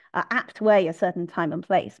particularly apt way a certain time and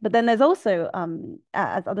place. But then there's also,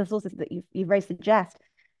 as other sources that you've raised suggest,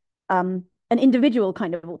 an individual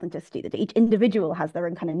kind of authenticity, that each individual has their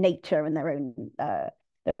own kind of nature and their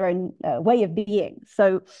own way of being.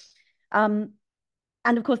 So,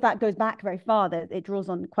 and of course, that goes back very far. That it draws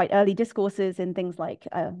on quite early discourses in things like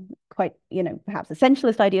perhaps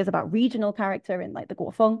essentialist ideas about regional character in like the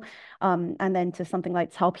Guofeng, and then to something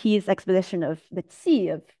like Cao Pi's exposition of the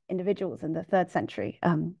qi of individuals in the 3rd century.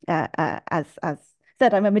 As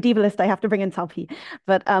said, I'm a medievalist. I have to bring in Cao Pi,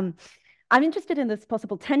 but I'm interested in this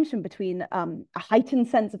possible tension between a heightened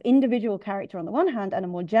sense of individual character on the one hand and a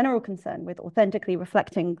more general concern with authentically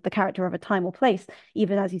reflecting the character of a time or place,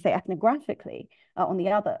 even as you say, ethnographically, on the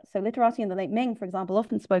other. So literati in the late Ming, for example,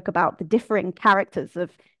 often spoke about the differing characters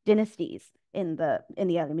of dynasties in the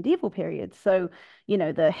early medieval period. So, you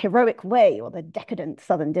know, the heroic Wei or the decadent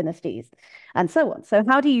southern dynasties and so on. So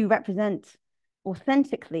how do you represent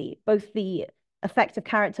authentically both the effective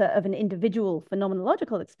character of an individual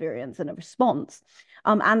phenomenological experience and a response,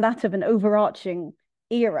 and that of an overarching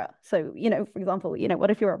era? So, you know, for example, you know, what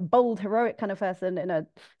if you're a bold, heroic kind of person in a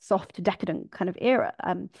soft, decadent kind of era?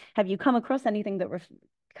 Have you come across anything that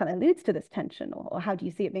kind of alludes to this tension, or how do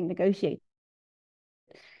you see it being negotiated?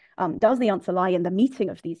 Does the answer lie in the meeting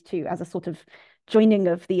of these two as a sort of joining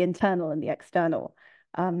of the internal and the external?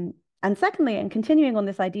 And secondly, and continuing on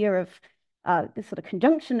this idea of this sort of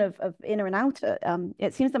conjunction of inner and outer,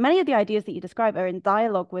 it seems that many of the ideas that you describe are in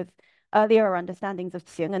dialogue with earlier understandings of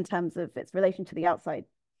Qing in terms of its relation to the outside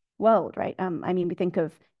world, right? I mean, we think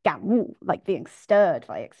of Ganwu, like being stirred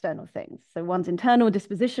by external things. So one's internal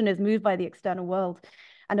disposition is moved by the external world,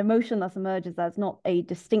 and emotion thus emerges as not a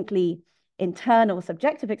distinctly internal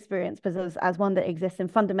subjective experience, but as one that exists in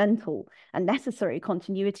fundamental and necessary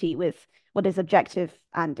continuity with what is objective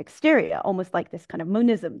and exterior, almost like this kind of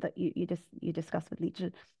monism that you discussed with Leigh. So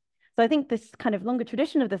I think this kind of longer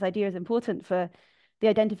tradition of this idea is important for the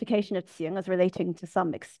identification of Qing as relating to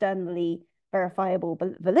some externally verifiable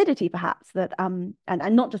validity, perhaps, that and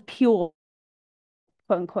not just pure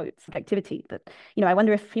quote unquote subjectivity. That, you know, I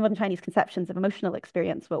wonder if pre-modern Chinese conceptions of emotional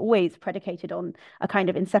experience were always predicated on a kind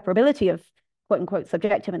of inseparability of quote unquote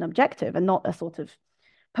subjective and objective, and not a sort of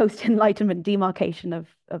post-enlightenment demarcation of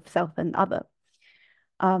self and other.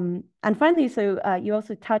 And finally, so you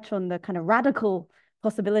also touch on the kind of radical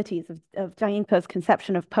possibilities of Jenco's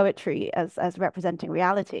conception of poetry as representing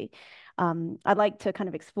reality. I'd like to kind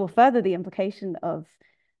of explore further the implication of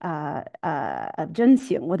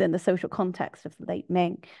Zhenxiong within the social context of the late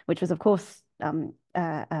Ming, which was, of course,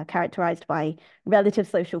 characterized by relative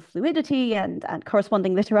social fluidity and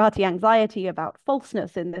corresponding literati anxiety about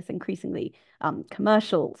falseness in this increasingly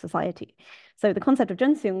commercial society. So the concept of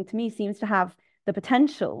Zhenxiong, to me, seems to have the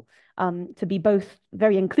potential to be both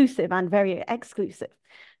very inclusive and very exclusive.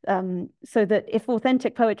 So that if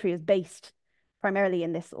authentic poetry is based primarily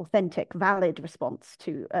in this authentic, valid response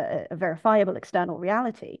to a verifiable external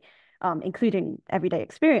reality, including everyday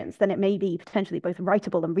experience, then it may be potentially both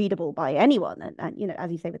writable and readable by anyone, and you know,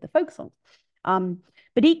 as you say with the folk songs.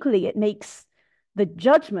 But equally, it makes the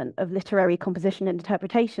judgment of literary composition and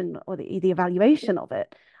interpretation, or the evaluation of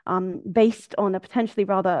it, based on a potentially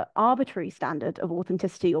rather arbitrary standard of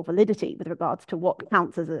authenticity or validity with regards to what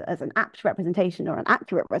counts as an apt representation or an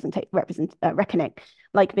accurate reckoning,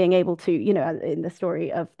 like being able to, you know, in the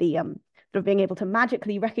story of the sort of being able to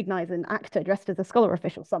magically recognize an actor dressed as a scholar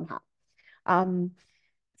official somehow.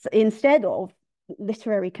 So instead of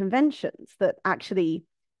literary conventions that actually,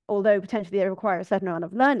 although potentially they require a certain amount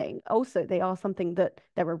of learning, also they are something that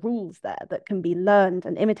there are rules there that can be learned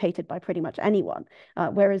and imitated by pretty much anyone.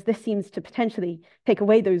 Whereas this seems to potentially take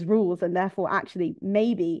away those rules and therefore actually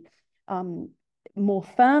maybe more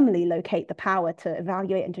firmly locate the power to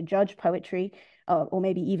evaluate and to judge poetry, or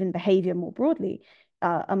maybe even behavior more broadly,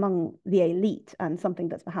 among the elite, and something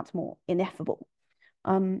that's perhaps more ineffable.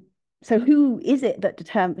 So who is it that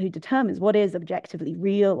determines what is objectively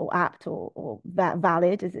real or apt or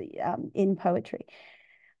valid? Is it in poetry?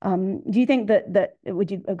 Do you think that would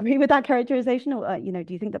you agree with that characterization, or you know,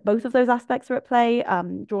 do you think that both of those aspects are at play,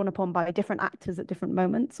 drawn upon by different actors at different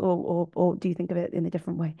moments, or do you think of it in a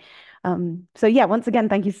different way? So yeah, once again,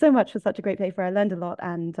 thank you so much for such a great paper. I learned a lot,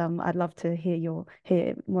 and I'd love to hear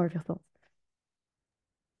more of your thoughts.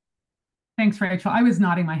 Thanks, Rachel. I was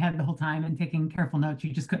nodding my head the whole time and taking careful notes.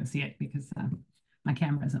 You just couldn't see it because my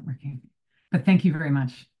camera isn't working. But thank you very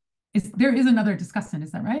much. There is another discussant,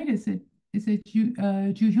 is that right? Is it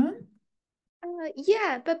Joo-hyeon?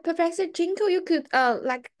 Yeah, but Professor Jenco, you could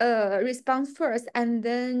respond first, and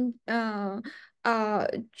then John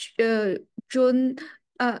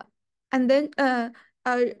and then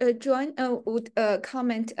John would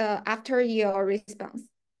comment after your response.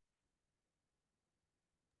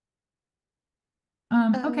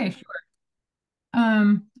 Okay, sure.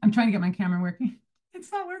 I'm trying to get my camera working. It's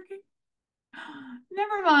not working.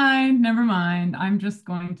 Never mind. I'm just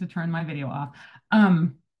going to turn my video off.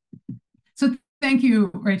 So thank you,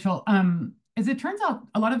 Rachel. As it turns out,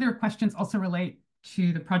 a lot of their questions also relate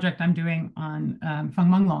to the project I'm doing on Feng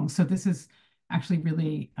Menglong. So this is actually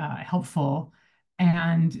really helpful.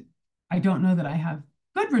 And I don't know that I have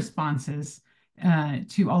good responses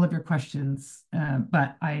to all of your questions,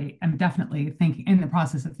 but I am definitely in the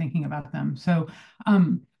process of thinking about them. So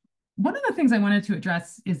one of the things I wanted to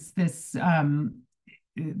address is this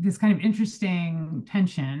this kind of interesting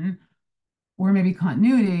tension or maybe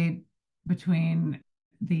continuity between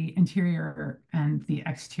the interior and the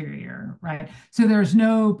exterior, right? So there's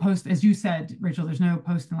no as you said, Rachel, there's no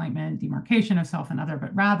post-Enlightenment demarcation of self and other,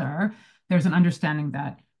 but rather there's an understanding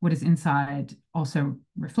that what is inside also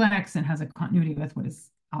reflects and has a continuity with what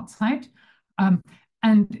is outside.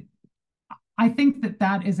 And I think that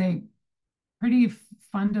that is a pretty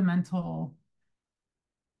fundamental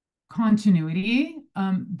continuity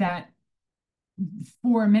that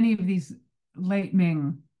for many of these late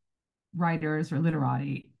Ming writers or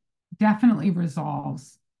literati definitely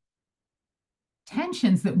resolves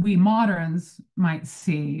tensions that we moderns might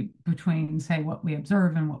see between, say, what we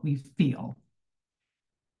observe and what we feel.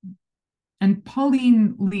 And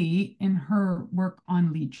Pauline Leigh, in her work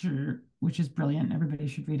on Li Zhi, which is brilliant, everybody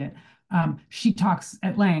should read it, she talks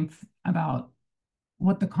at length about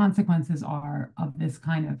what the consequences are of this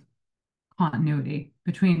kind of continuity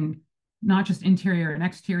between not just interior and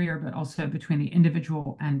exterior, but also between the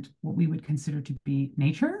individual and what we would consider to be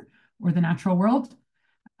nature or the natural world.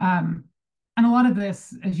 And a lot of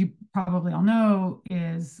this, as you probably all know,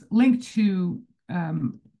 is linked to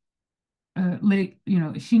late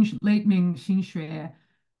Ming Xinxue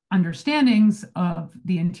understandings of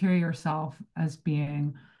the interior self as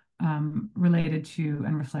being related to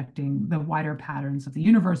and reflecting the wider patterns of the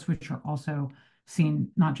universe, which are also seen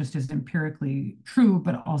not just as empirically true,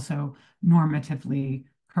 but also normatively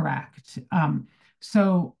correct.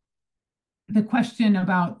 So the question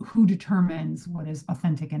about who determines what is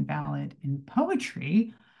authentic and valid in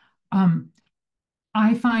poetry,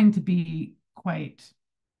 I find to be quite,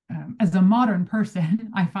 as a modern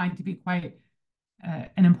person, I find to be quite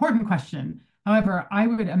an important question. However, I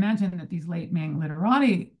would imagine that these late Ming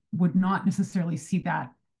literati would not necessarily see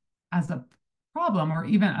that as a problem or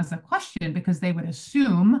even as a question, because they would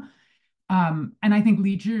assume, and I think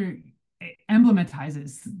Li Zhi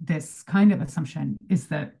emblematizes this kind of assumption, is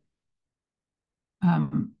that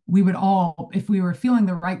we would all, if we were feeling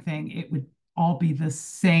the right thing, it would all be the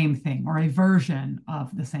same thing or a version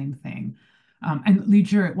of the same thing. And Li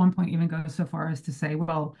Zhi at one point even goes so far as to say,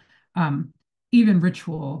 well, even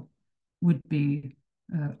ritual would be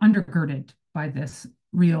undergirded by this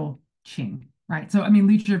real Qing, right? So, I mean,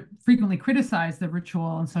 Li Zhi frequently criticized the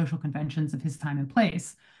ritual and social conventions of his time and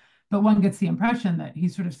place, but one gets the impression that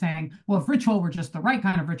he's sort of saying, well, if ritual were just the right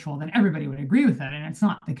kind of ritual, then everybody would agree with it. And it's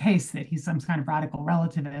not the case that he's some kind of radical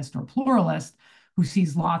relativist or pluralist who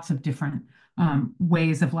sees lots of different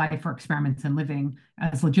ways of life or experiments and living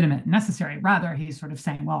as legitimate and necessary. Rather, he's sort of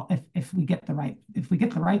saying, well, if we get the right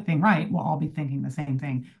thing right, we'll all be thinking the same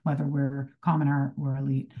thing, whether we're commoner or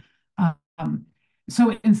elite.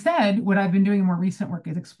 So instead, what I've been doing in more recent work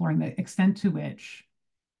is exploring the extent to which,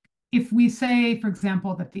 if we say, for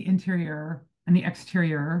example, that the interior and the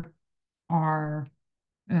exterior are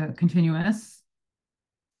continuous,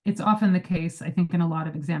 it's often the case, I think, in a lot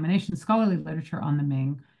of examination scholarly literature on the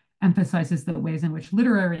Ming, emphasizes the ways in which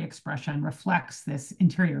literary expression reflects this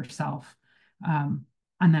interior self, and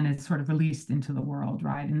then it's sort of released into the world,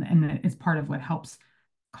 right? And it's part of what helps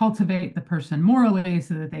cultivate the person morally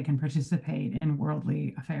so that they can participate in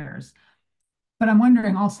worldly affairs. But I'm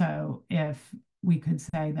wondering also if we could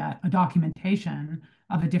say that a documentation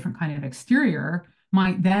of a different kind of exterior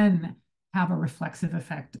might then have a reflexive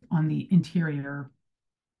effect on the interior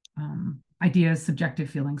ideas, subjective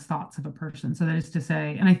feelings, thoughts of a person. So that is to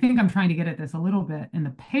say, and I think I'm trying to get at this a little bit in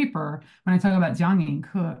the paper when I talk about Jiang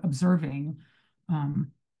Yingke observing,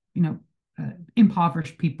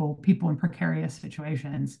 impoverished people in precarious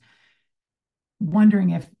situations, wondering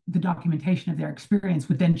if the documentation of their experience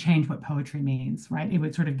would then change what poetry means, right? It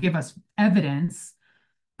would sort of give us evidence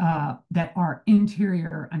that our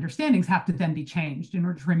interior understandings have to then be changed in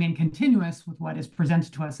order to remain continuous with what is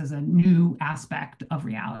presented to us as a new aspect of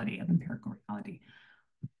reality, of empirical reality.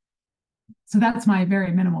 So that's my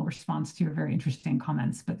very minimal response to your very interesting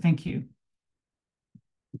comments, but thank you.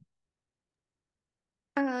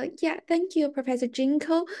 Yeah, thank you, Professor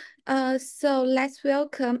Jenco. So let's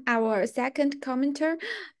welcome our second commenter,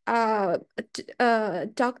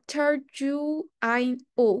 Dr.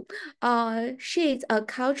 Joo-hyeon. She is a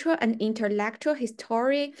cultural and intellectual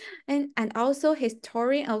historian and also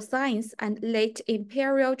historian of science and late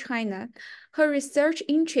imperial China. Her research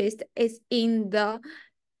interest is in the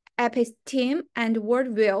episteme and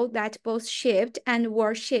worldview that both shaped and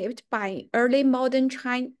were shaped by early modern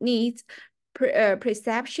Chinese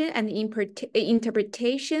perception and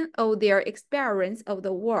interpretation of their experience of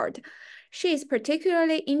the world. She is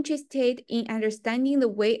particularly interested in understanding the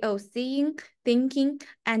way of seeing, thinking,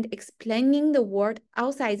 and explaining the world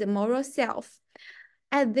outside the moral self,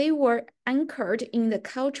 as they were anchored in the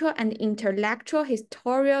cultural and intellectual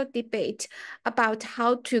historical debate about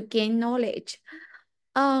how to gain knowledge.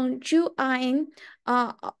 Joo-hyeon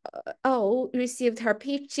received her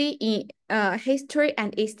PhD in History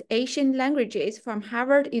and East Asian Languages from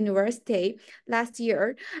Harvard University last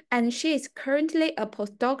year, and she is currently a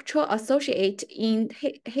postdoctoral associate in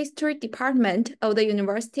History Department of the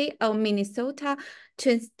University of Minnesota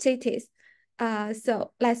Twin Cities.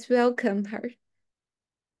 So let's welcome her.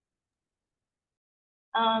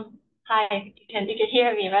 Hi, you can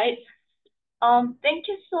hear me, right? Thank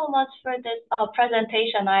you so much for this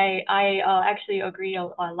presentation. I actually agree a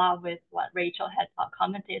lot with what Rachel had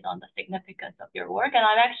commented on the significance of your work, and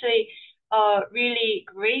I'm actually really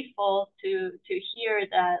grateful to hear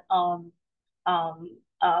that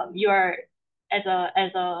you are as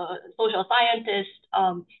a social scientist,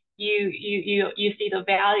 you see the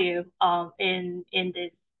value in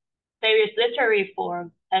this various literary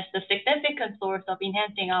form as the significant source of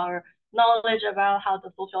enhancing our knowledge about how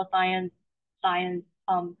the social science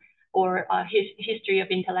or history of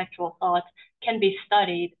intellectual thought can be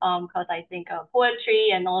studied, because I think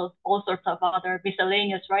poetry and all sorts of other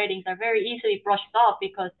miscellaneous writings are very easily brushed off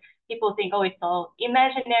because people think, oh, it's all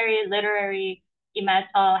imaginary, literary,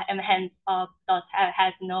 and hence thus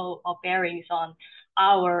has no bearings on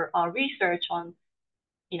our research on,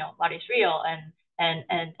 what is real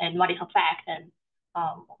and what is a fact and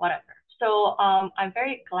whatever. So I'm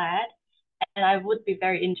very glad, and I would be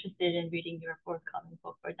very interested in reading your forthcoming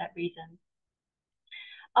book for that reason.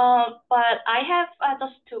 But I have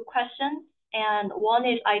just two questions, and one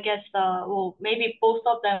is, I guess, well, maybe both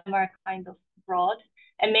of them are kind of broad,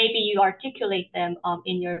 and maybe you articulate them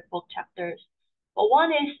in your book chapters. But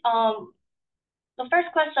one is, the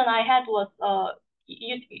first question I had was,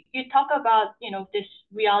 you talk about, this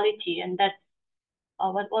reality, and that's,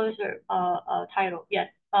 what was your title? Yes.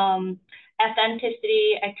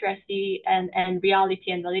 Authenticity, accuracy, and reality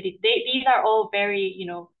and validity. These are all very,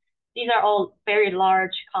 these are all very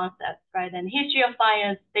large concepts, right? And history of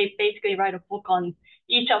science, they basically write a book on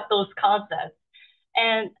each of those concepts.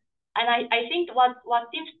 And I think what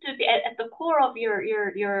seems to be at the core of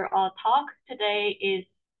your talk today is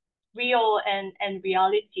real and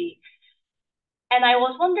reality. And I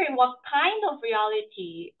was wondering what kind of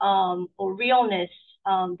reality or realness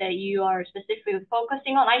that you are specifically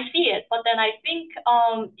focusing on. I see it, but then I think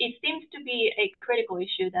it seems to be a critical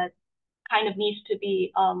issue that kind of needs to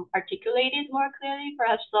be articulated more clearly.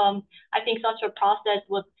 Perhaps I think such a process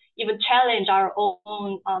would even challenge our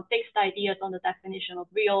own fixed ideas on the definition of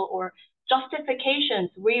real or justifications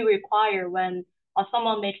we require when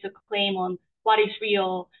someone makes a claim on what is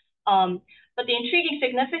real. But the intriguing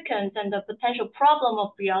significance and the potential problem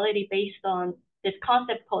of reality based on this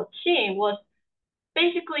concept called Qing was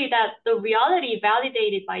basically that the reality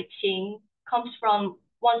validated by Qing comes from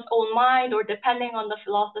one's own mind, or depending on the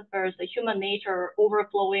philosophers, the human nature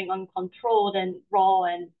overflowing uncontrolled and raw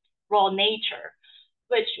nature,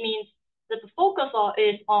 which means that the focus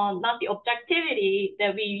is on not the objectivity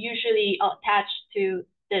that we usually attach to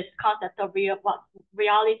this concept of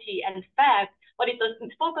reality and fact, but the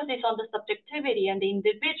focus is on the subjectivity and the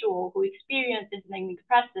individual who experiences and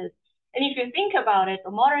expresses. And if you think about it,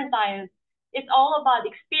 the modern science, it's all about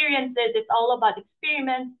experiences, it's all about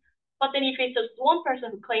experiments. But then if it's just one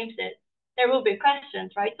person who claims it, there will be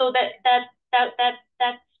questions, right? So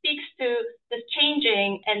that speaks to this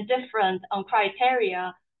changing and different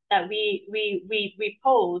criteria that we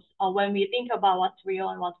pose when we think about what's real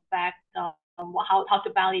and what's fact, how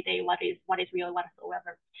to validate what is real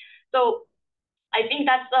whatsoever. So I think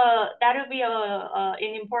that would be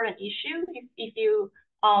an important issue if you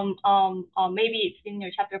maybe it's in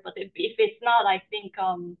your chapter, but if it's not, I think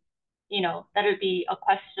that would be a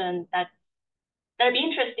question that'd be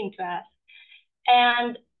interesting to ask.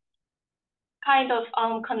 And kind of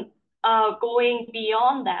going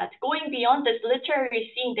beyond this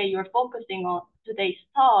literary scene that you're focusing on today's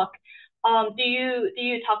talk, do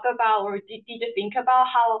you talk about, or did you think about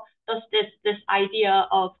how does this idea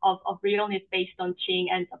of realness based on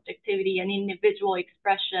Qing and subjectivity and individual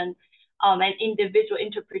expression and individual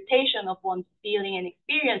interpretation of one's feeling and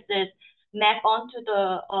experiences map onto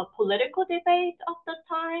the political debate of the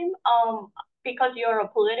time? Because you're a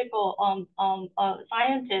political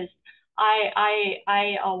scientist, I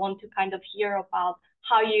want to kind of hear about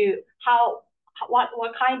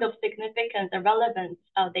what kind of significance and relevance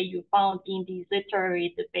that you found in these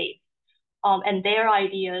literary debates, and their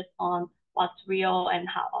ideas on what's real and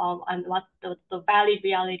how and what's the valid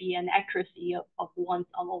reality and accuracy of one's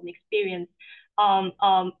own experience.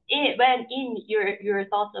 When in your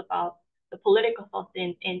thoughts about the political thoughts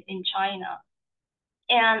in China,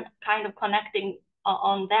 and kind of connecting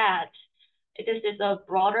on that, this is a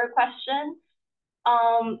broader question.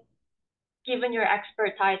 Given your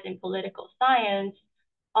expertise in political science,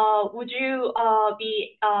 would you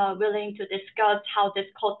be willing to discuss how this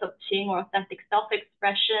cult of Qing, or authentic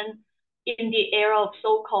self-expression, in the era of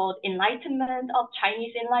so-called enlightenment, of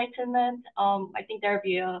Chinese enlightenment? I think there'd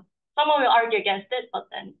be someone will argue against it, but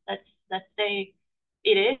then let's say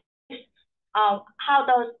it is. How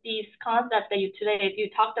does these concepts that you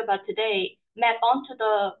talked about today map onto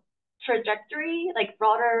the trajectory, like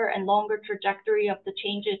broader and longer trajectory of the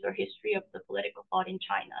changes or history of the political thought in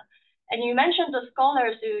China? And you mentioned the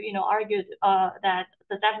scholars who argued that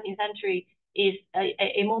the 17th century is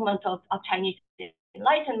a moment of Chinese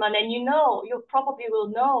enlightenment, and you probably will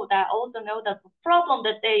know that the problem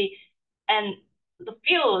that they and the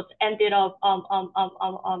fields ended up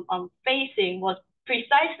facing was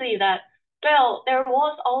precisely that. Well, there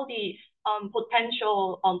was all these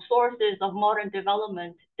potential sources of modern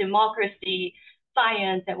development, democracy,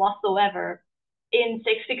 science, and whatsoever in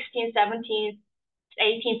 16th, 17th,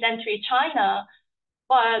 18th century China,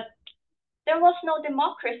 but there was no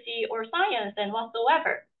democracy or science and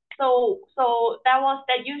whatsoever. So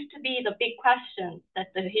that used to be the big question that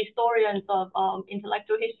the historians of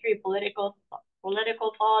intellectual history, political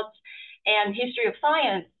thoughts, and history of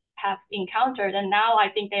science have encountered, and now I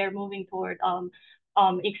think they are moving toward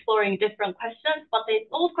exploring different questions. But the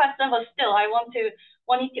old question was still, I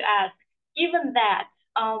wanted to ask, given that,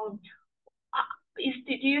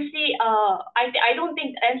 do you see? I don't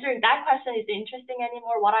think answering that question is interesting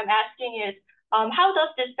anymore. What I'm asking is, how does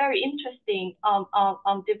this very interesting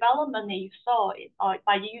development that you saw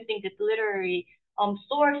by using these literary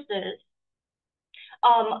sources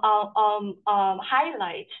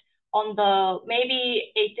highlight on the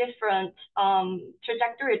maybe a different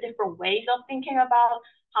trajectory, different ways of thinking about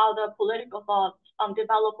how the political thoughts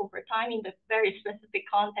develop over time in the very specific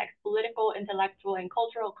context, political, intellectual, and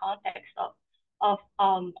cultural context of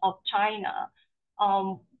China.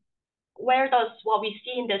 Where does what we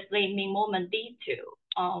see in this late Ming moment lead to?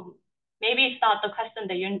 Maybe it's not the question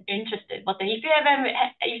that you're interested, but then if you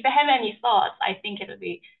have any thoughts, I think it'll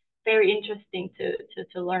be very interesting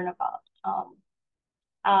to learn about.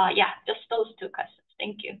 Yeah, just those two questions.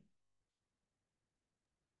 Thank you.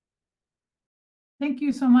 Thank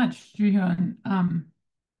you so much, Joo-hyeon.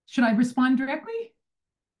 Should I respond directly?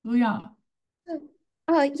 Luyao.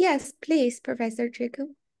 Yes, please, Professor Jenco.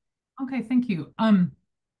 Okay, thank you.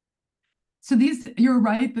 So you're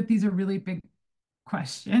right that these are really big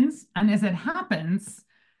questions. And as it happens,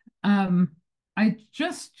 I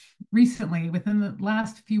just recently, within the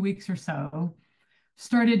last few weeks or so,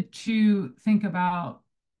 started to think about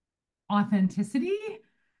authenticity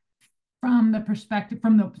from the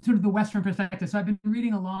sort of the Western perspective. So I've been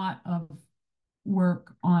reading a lot of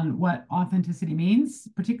work on what authenticity means,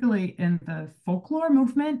 particularly in the folklore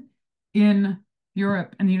movement in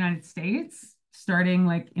Europe and the United States, starting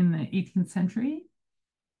like in the 18th century.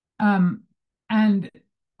 And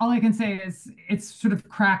all I can say is it's sort of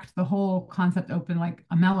cracked the whole concept open like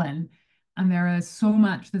a melon. And there is so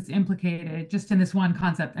much that's implicated just in this one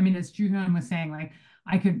concept. I mean, as Joo-hyeon was saying, like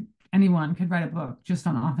anyone could write a book just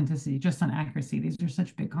on authenticity, just on accuracy. These are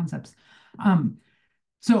such big concepts.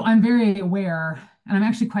 So I'm very aware, and I'm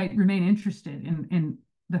actually remain interested in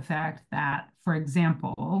the fact that, for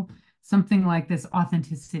example, something like this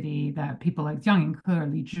authenticity that people like Jiang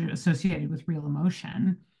clearly associated with real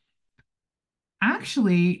emotion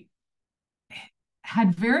actually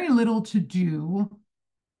had very little to do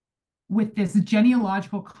with this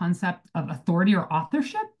genealogical concept of authority or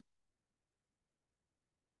authorship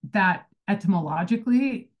that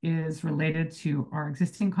etymologically is related to our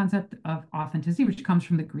existing concept of authenticity, which comes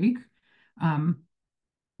from the Greek,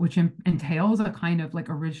 which entails a kind of like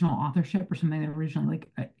original authorship or something that originally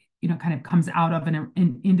kind of comes out of an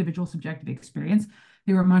individual subjective experience.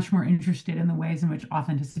 They were much more interested in the ways in which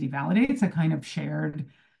authenticity validates a kind of shared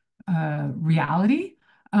reality.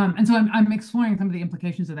 And so I'm exploring some of the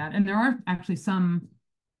implications of that. And there are actually some,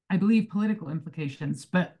 I believe, political implications.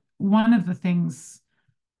 But one of the things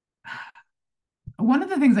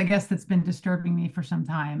I guess that's been disturbing me for some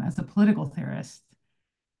time as a political theorist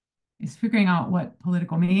is figuring out what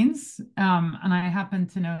political means. And I happen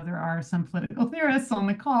to know there are some political theorists on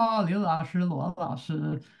the call. Liu Laoshi, Luo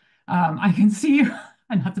Laoshi. I can see you,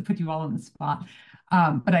 and not to put you all on the spot,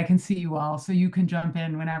 but I can see you all, so you can jump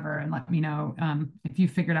in whenever and let me know if you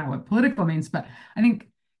figured out what political means. But I think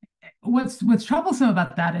what's troublesome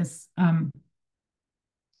about that is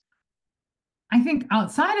I think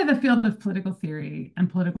outside of the field of political theory and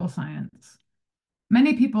political science,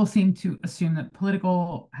 many people seem to assume that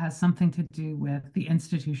political has something to do with the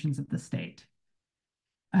institutions of the state.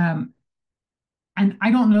 And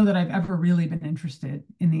I don't know that I've ever really been interested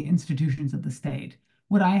in the institutions of the state.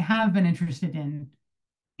 What I have been interested in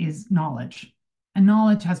is knowledge. And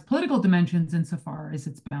knowledge has political dimensions insofar as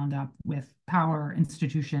it's bound up with power,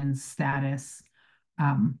 institutions, status,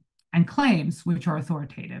 and claims, which are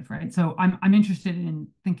authoritative, right? So I'm interested in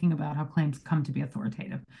thinking about how claims come to be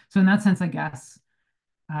authoritative. So in that sense, I guess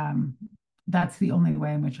that's the only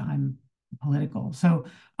way in which I'm political. So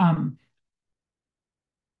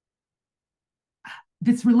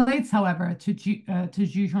this relates, however, to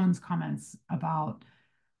Joo-hyeon's comments about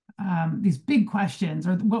these big questions,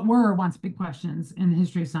 or what were once big questions in the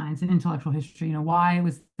history of science and intellectual history. You know, why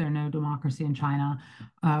was there no democracy in China?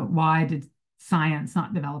 Why did science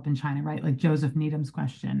not develop in China, right? Like Joseph Needham's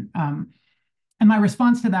question. And my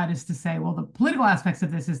response to that is to say, well, the political aspects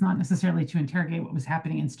of this is not necessarily to interrogate what was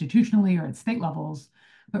happening institutionally or at state levels,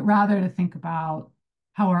 but rather to think about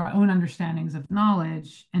how our own understandings of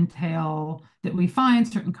knowledge entail that we find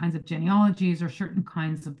certain kinds of genealogies or certain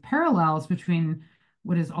kinds of parallels between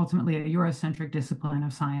what is ultimately a Eurocentric discipline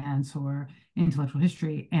of science or intellectual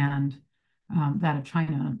history and that of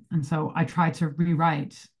China. And so I try to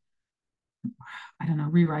rewrite, I don't know,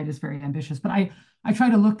 rewrite is very ambitious, but I try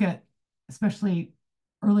to look at especially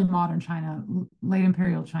early modern China, late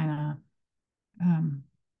imperial China,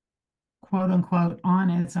 quote unquote, on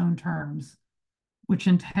its own terms, which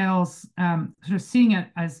entails sort of seeing it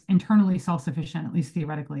as internally self-sufficient, at least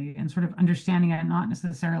theoretically, and sort of understanding it not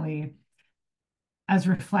necessarily as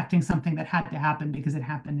reflecting something that had to happen because it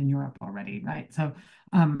happened in Europe already, right? So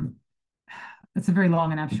it's a very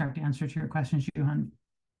long and abstract answer to your question, Joo-hyeon.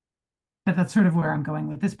 But that's sort of where I'm going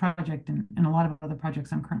with this project and a lot of other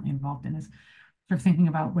projects I'm currently involved in, is sort of thinking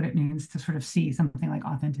about what it means to sort of see something like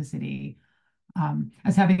authenticity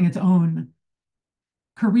as having its own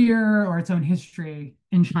career or its own history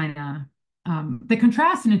in China that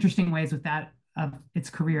contrasts in interesting ways with that of its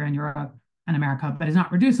career in Europe and America, but is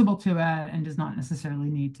not reducible to it and does not necessarily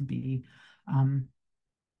need to be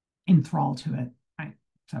enthralled to it, right?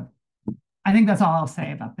 So I think that's all I'll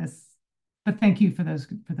say about this. But thank you for those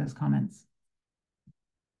comments.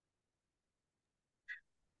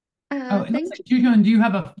 It looks like Joo-hyeon, do you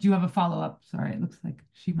have a follow-up? Sorry, it looks like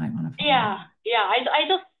she might want to follow up. Yeah. I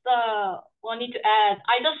just wanted to add.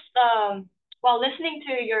 While listening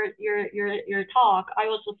to your talk, I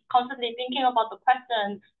was just constantly thinking about the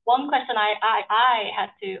question. One question I had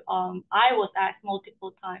to I was asked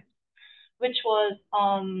multiple times, which was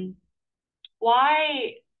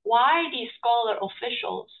why these scholar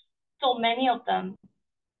officials, so many of them,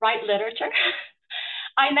 write literature?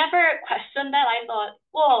 I never questioned that. I thought,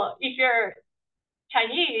 well, if you're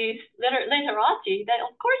Chinese literati, then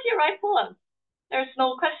of course you write poems. There's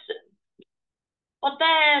no question. But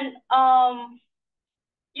then,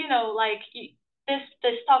 you know, like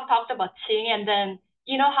this talk talked about Qing, and then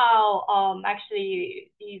you know how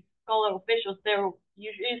actually these scholar officials, they're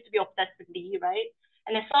used to be obsessed with Leigh, right?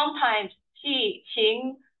 And then sometimes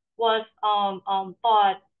Qing was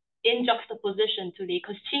thought in juxtaposition to Leigh,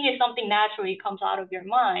 because Qing is something naturally comes out of your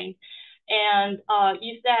mind, and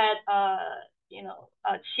you said you know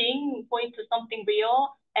Qing points to something real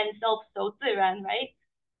and self-so 自然, right?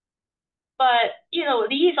 But you know,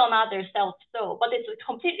 these are not their self-so, but it's a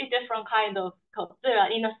completely different kind of 自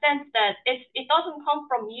然 in a sense that it doesn't come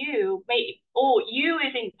from you. Maybe, you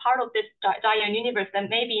is in part of this giant universe, and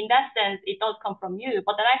maybe in that sense it does come from you.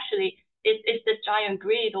 But then actually, it's this giant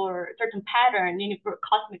grid or certain pattern,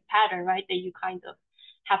 cosmic pattern, right? That you kind of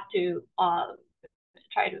have to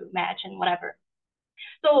try to match and whatever.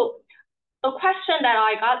 So the question that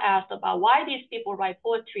I got asked about why these people write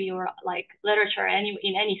poetry or like literature in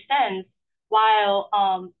any sense, while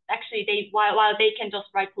actually while they can just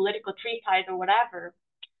write political treatise or whatever,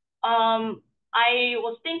 I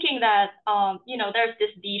was thinking that you know, there's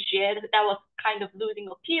this Li that was kind of losing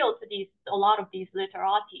appeal to a lot of these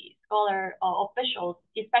literati, scholar officials,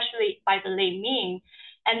 especially by the Late Ming,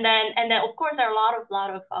 and then of course there are a lot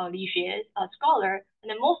of Li scholars, and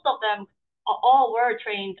then most of them all were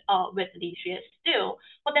trained with Li still,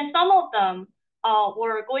 but then some of them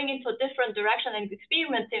were going into a different direction and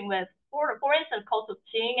experimenting with, for instance, Cult of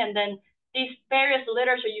Qing, and then these various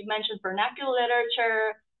literature you mentioned, vernacular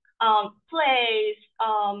literature, plays,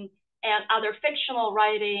 and other fictional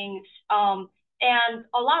writings, and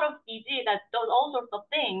a lot of EG that does all sorts of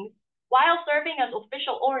things while serving as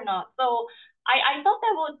official or not. So I thought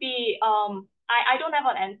that would be, I don't have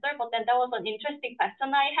an answer, but then that was an interesting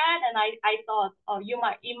question I had, and I thought, oh,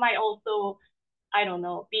 it might also, I don't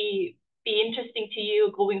know, be interesting to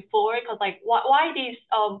you going forward, because like why these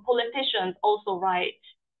politicians also write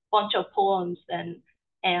bunch of poems and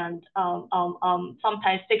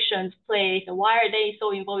sometimes fictions, plays, and why are they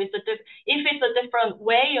so involved? If it's a different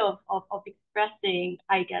way of expressing,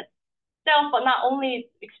 I guess, self, but not only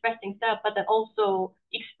expressing self, but then also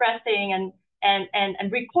expressing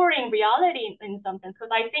and recording reality in some sense.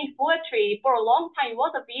 Because I think poetry for a long time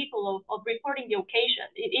was a vehicle of recording the occasion.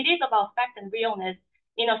 It is about fact and realness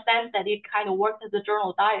in a sense that it kind of works as a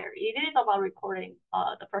journal diary. It is about recording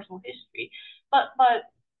the personal history. But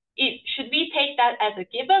should we take that as a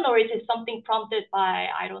given, or is it something prompted by,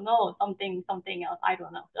 I don't know, something else? I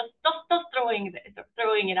don't know. Just throwing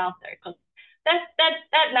it out there, because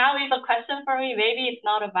that now is a question for me. Maybe it's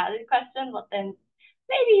not a valid question, but then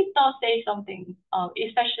maybe it does say something,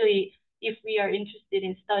 especially if we are interested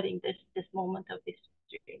in studying this moment of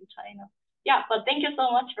history in China. Yeah, but thank you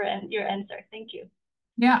so much for your answer. Thank you.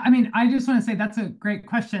 Yeah, I mean, I just want to say that's a great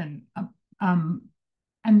question.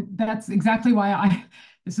 And that's exactly why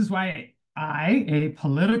this is why I, a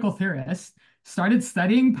political theorist, started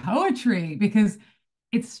studying poetry, because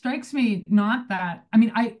it strikes me not that, I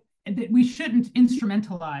mean, that we shouldn't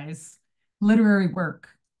instrumentalize literary work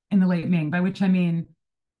in the late Ming, by which I mean,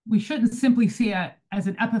 we shouldn't simply see it as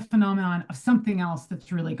an epiphenomenon of something else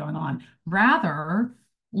that's really going on. Rather,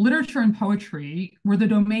 literature and poetry were the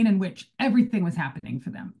domain in which everything was happening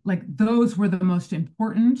for them. Like, those were the most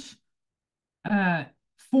important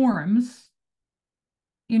forms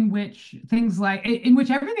in which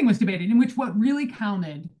everything was debated, in which what really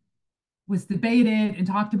counted was debated and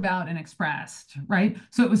talked about and expressed, right?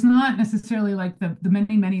 So it was not necessarily like the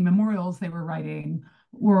many, many memorials they were writing,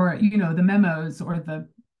 or, you know, the memos, or the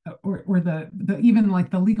even like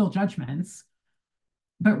the legal judgments,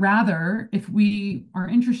 but rather, if we are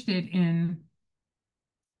interested in,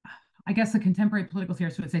 I guess a contemporary political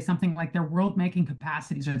theorist would say something like their world-making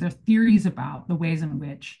capacities, or their theories about the ways in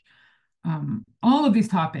which all of these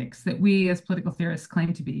topics that we as political theorists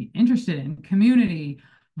claim to be interested in, community,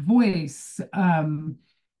 voice,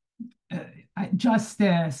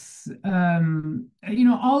 justice, you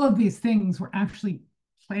know, all of these things were actually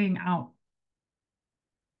playing out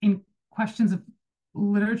in questions of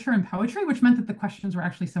literature and poetry, which meant that the questions were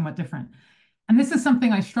actually somewhat different. And this is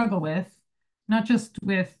something I struggle with, not just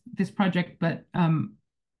with this project, but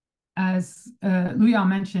as Luyao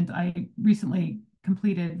mentioned, I recently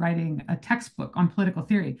completed writing a textbook on political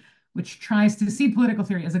theory, which tries to see political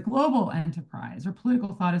theory as a global enterprise, or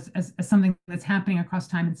political thought as something that's happening across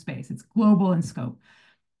time and space. It's global in scope.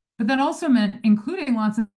 But that also meant including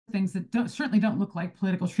lots of things that certainly don't look like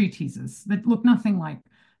political treatises, that look nothing like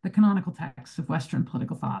the canonical texts of Western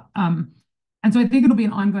political thought. And so I think it'll be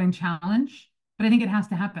an ongoing challenge, but I think it has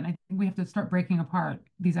to happen. I think we have to start breaking apart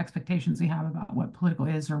these expectations we have about what political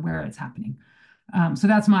is or where it's happening. So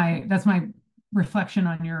that's my reflection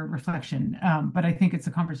on your reflection. But I think it's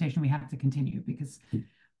a conversation we have to continue, because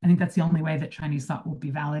I think that's the only way that Chinese thought will be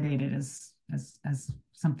validated as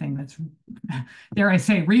something that's, dare I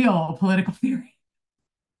say, real political theory.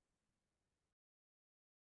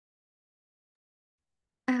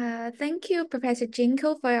 Thank you, Professor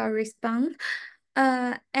Jenco, for your response.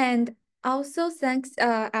 And also thanks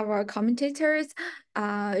our commentators,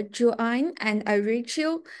 Joo-hyeon and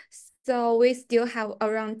Rachel. So we still have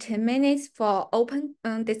around 10 minutes for open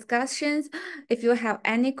discussions. If you have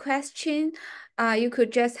any question, you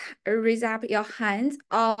could just raise up your hands,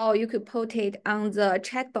 or you could put it on the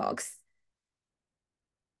chat box.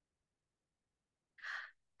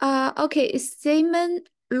 Okay, Simon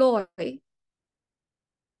Loy.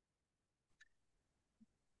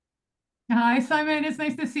 Hi, Simon. It's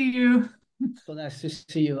nice to see you. So nice to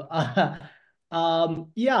see you.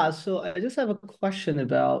 Yeah, so I just have a question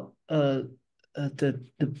about the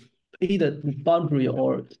either the boundary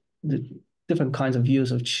or the different kinds of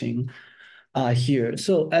views of Qing here.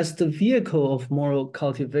 So as the vehicle of moral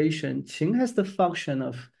cultivation, Qing has the function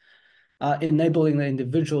of enabling the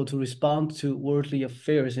individual to respond to worldly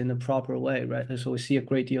affairs in a proper way, right? And so we see a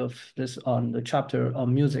great deal of this on the chapter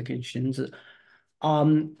on music in Xunzi.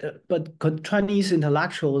 But Chinese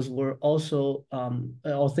intellectuals were also,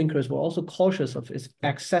 or thinkers were also cautious of its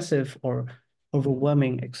excessive or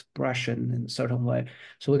overwhelming expression in a certain way.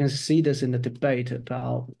 So we can see this in the debate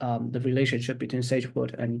about the relationship between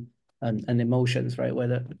sagehood and emotions, right?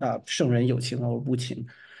 Whether 圣人有情 or 无情.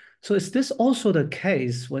 So is this also the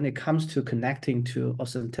case when it comes to connecting to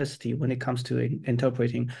authenticity, when it comes to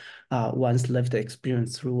interpreting one's lived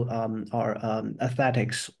experience through our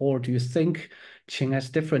aesthetics? Or do you think Qing has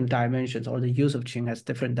different dimensions, or the use of Qing has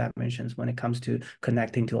different dimensions when it comes to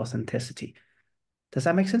connecting to authenticity. Does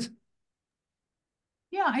that make sense?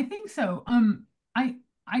 Yeah, I think so.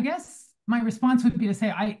 I guess my response would be to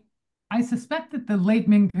say I suspect that the late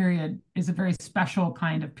Ming period is a very special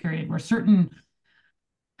kind of period where certain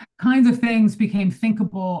kinds of things became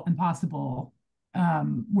thinkable and possible,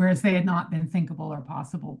 whereas they had not been thinkable or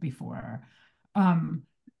possible before.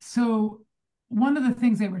 So one of the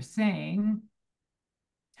things they were saying,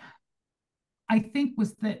 I think,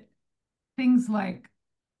 was that things like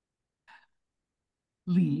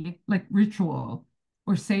Li, like ritual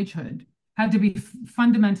or sagehood, had to be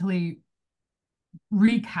fundamentally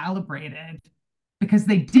recalibrated because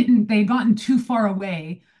they'd gotten too far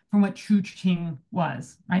away from what true Qing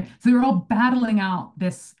was, right? So they were all battling out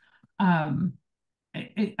this there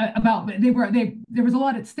was a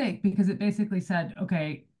lot at stake because it basically said,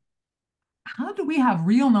 okay, how do we have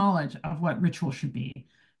real knowledge of what ritual should be?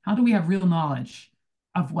 How do we have real knowledge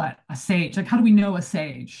of what a sage, like how do we know a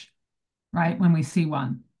sage, right, when we see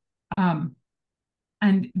one?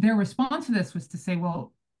 And their response to this was to say,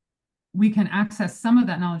 well, we can access some of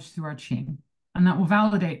that knowledge through our Qing, and that will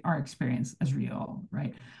validate our experience as real,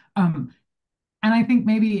 right? And I think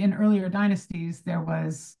maybe in earlier dynasties, there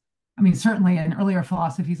was, I mean, certainly in earlier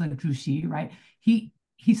philosophies like Zhu, right? He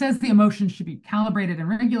says the emotions should be calibrated and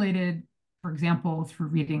regulated, for example, through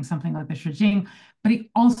reading something like the Shijing, but he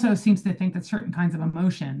also seems to think that certain kinds of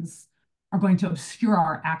emotions are going to obscure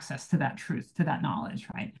our access to that truth, to that knowledge,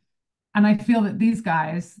 right? And I feel that these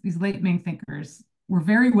guys, these late Ming thinkers, were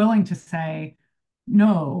very willing to say,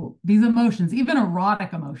 no, these emotions, even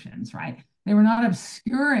erotic emotions, right? They were not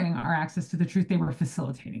obscuring our access to the truth, they were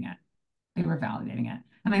facilitating it. They were validating it.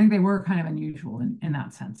 And I think they were kind of unusual in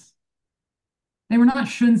that sense. They were not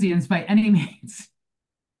Shunzians by any means.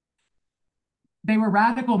 They were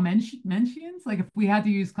radical Menshians. Like if we had to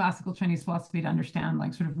use classical Chinese philosophy to understand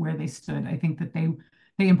like sort of where they stood, I think that they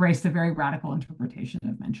embraced a very radical interpretation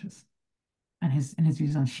of Mencius and his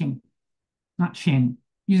views on Xing, not Qing,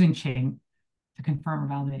 using Qing to confirm or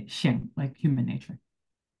validate Xing, like human nature.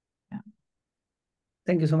 Yeah.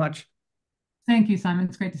 Thank you so much. Thank you, Simon.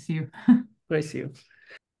 It's great to see you. Great to see you.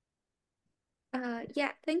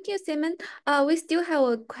 Yeah, thank you, Simon. We still have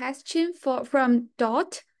a question from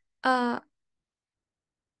Dot.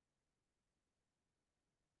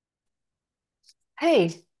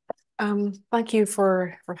 Hey, thank you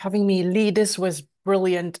for having me. Leigh, this was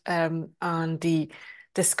brilliant. And the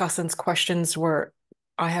discussants' questions were,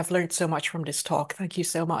 I have learned so much from this talk. Thank you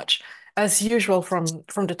so much. As usual, from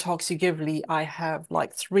the talks you give, Leigh, I have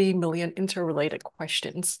like 3 million interrelated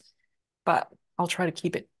questions, but I'll try to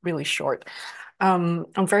keep it really short. I'm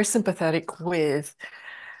very sympathetic with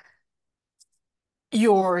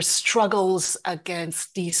your struggles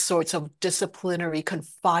against these sorts of disciplinary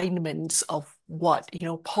confinements of what, you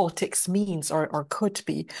know, politics means or could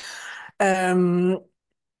be.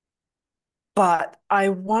 But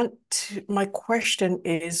my question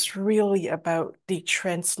is really about the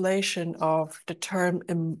translation of the term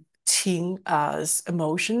Qing as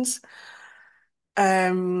emotions.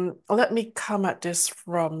 Let me come at this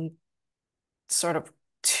from sort of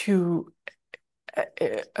two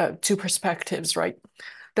perspectives, right?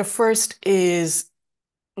 The first is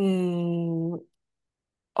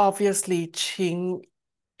obviously Qing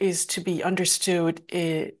is to be understood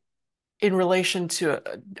in relation to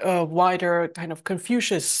a wider kind of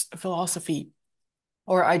Confucius philosophy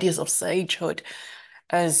or ideas of sagehood,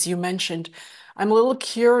 as you mentioned. I'm a little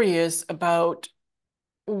curious about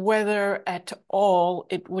whether at all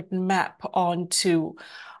it would map onto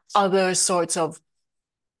other sorts of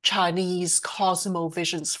Chinese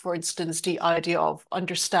cosmovisions, for instance, the idea of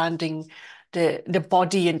understanding the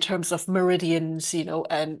body in terms of meridians, you know,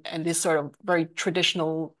 and this sort of very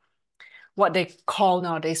traditional, what they call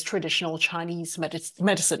nowadays traditional Chinese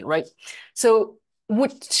medicine, right? So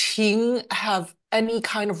would Qing have any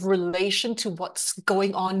kind of relation to what's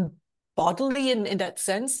going on bodily in that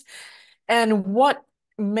sense? And what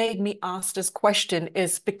made me ask this question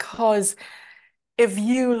is because if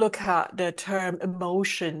you look at the term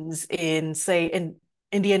emotions in, say, in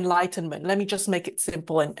the Enlightenment, let me just make it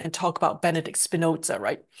simple and talk about Benedict Spinoza,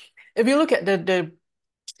 right? If you look at the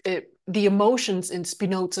emotions in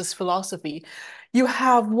Spinoza's philosophy, you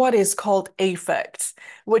have what is called affects,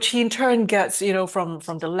 which he in turn gets, you know, from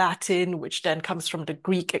the Latin, which then comes from the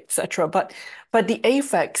Greek, etc. But the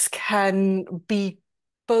affects can be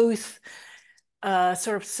both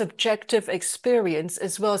sort of subjective experience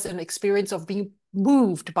as well as an experience of being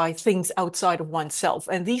moved by things outside of oneself.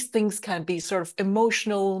 And these things can be sort of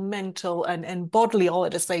emotional, mental, and bodily all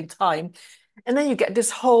at the same time. And then you get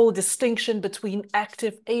this whole distinction between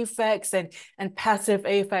active affects and passive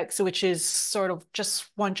affects, which is sort of just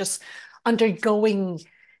undergoing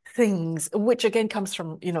things, which again comes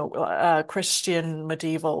from, Christian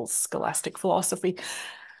medieval scholastic philosophy.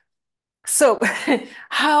 So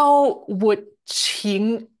how would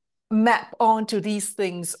Qing map onto these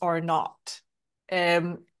things or not?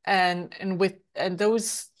 And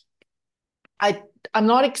those, I'm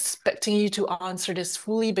not expecting you to answer this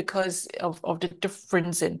fully because of the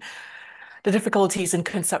difference in the difficulties in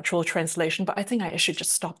conceptual translation, but I think I should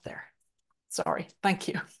just stop there. Sorry. Thank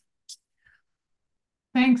you.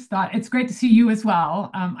 Thanks, Dot. It's great to see you as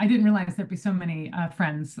well. I didn't realize there'd be so many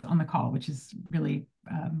friends on the call, which is really,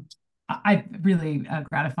 really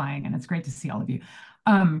gratifying, and it's great to see all of you.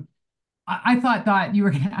 I thought, Dot, you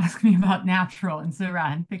were going to ask me about natural and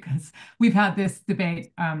Ziran because we've had this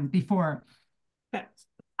debate before.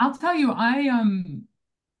 I'll tell you, I'm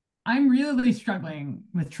really struggling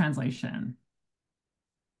with translation.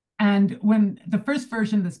 And when the first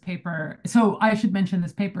version of this paper, so I should mention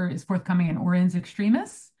this paper is forthcoming in Oriens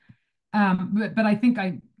Extremis, but I think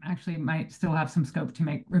I actually might still have some scope to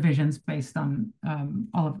make revisions based on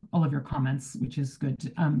all of your comments, which is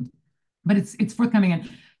good. But it's forthcoming. And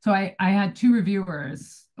so I had two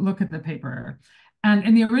reviewers look at the paper. And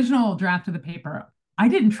in the original draft of the paper, I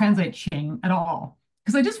didn't translate Qing at all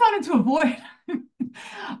because I just wanted to avoid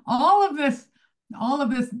all of this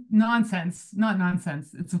nonsense, not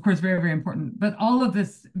nonsense. It's of course very, very important, but all of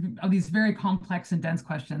these very complex and dense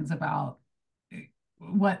questions about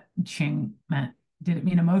what Qing meant. Did it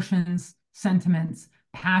mean emotions, sentiments,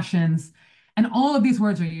 passions? And all of these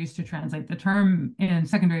words are used to translate the term in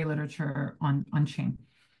secondary literature on Qing.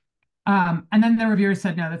 And then the reviewer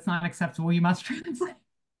said, no, that's not acceptable. You must translate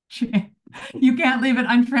Qing. You can't leave it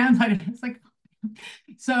untranslated. It's like,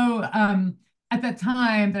 so at that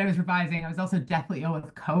time that I was revising, I was also deathly ill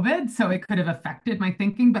with COVID, so it could have affected my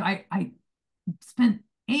thinking, but I spent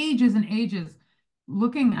ages and ages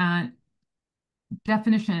looking at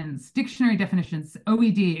definitions, dictionary definitions,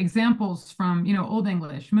 OED, examples from, Old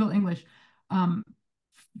English, Middle English,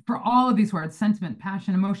 for all of these words, sentiment,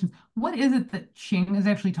 passion, emotions. What is it that Qing is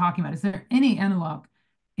actually talking about? Is there any analog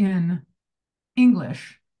in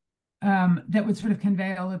English that would sort of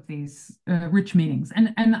convey all of these rich meanings?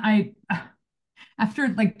 And I, after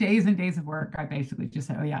like days and days of work, I basically just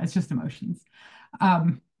said, oh yeah, it's just emotions.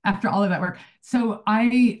 After all of that work. So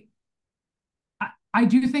I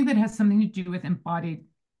do think that it has something to do with embodied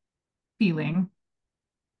feeling.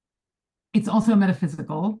 It's also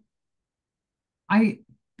metaphysical. I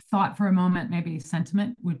thought for a moment maybe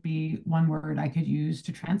sentiment would be one word I could use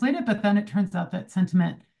to translate it, but then it turns out that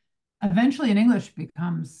sentiment eventually in English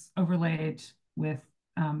becomes overlaid with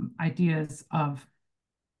ideas of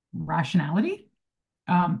rationality,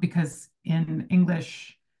 because in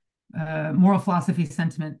English, moral philosophy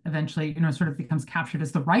sentiment eventually, sort of becomes captured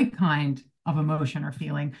as the right kind of emotion or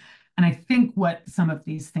feeling. And I think what some of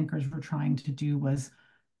these thinkers were trying to do was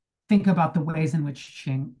think about the ways in which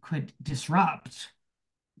Qing could disrupt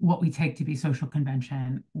what we take to be social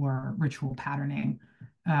convention or ritual patterning.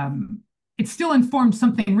 It still informed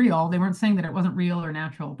something real. They weren't saying that it wasn't real or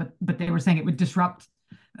natural, but they were saying it would disrupt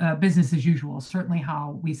business as usual, certainly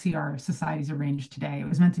how we see our societies arranged today. It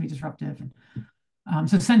was meant to be disruptive.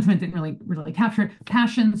 So sentiment didn't really capture it.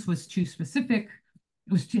 Passions was too specific.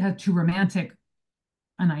 It was had too romantic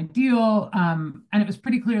an ideal. And it was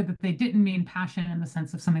pretty clear that they didn't mean passion in the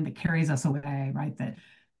sense of something that carries us away, right? That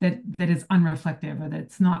is unreflective or that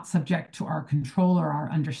it's not subject to our control or our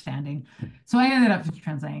understanding. So I ended up just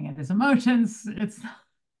translating it as emotions.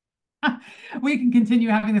 We can continue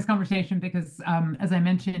having this conversation because, as I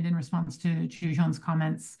mentioned in response to Joo-hyeon's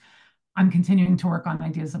comments, I'm continuing to work on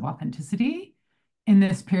ideas of authenticity in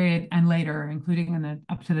this period and later, including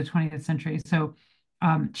up to the 20th century. So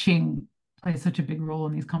Qing plays such a big role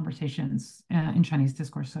in these conversations in Chinese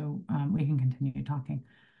discourse. So we can continue talking.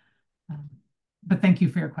 But thank you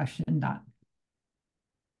for your question, Dot.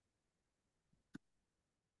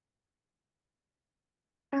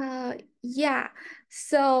 Yeah,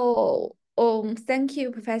 so thank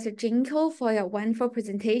you, Professor Jenco, for your wonderful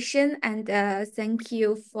presentation, and thank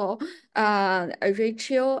you for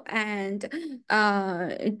Rachel and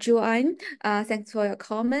Joanne. Thanks for your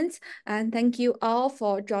comments, and thank you all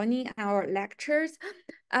for joining our lectures.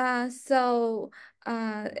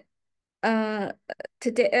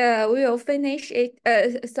 Today we will finish it.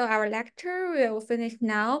 So our lecture will finish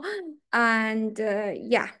now, and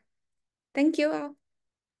yeah, thank you all.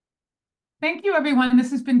 Thank you, everyone. This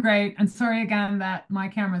has been great. And sorry again that my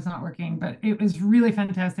camera's not working, but it was really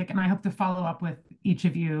fantastic. And I hope to follow up with each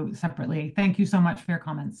of you separately. Thank you so much for your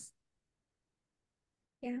comments.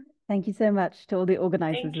 Yeah. Thank you so much to all the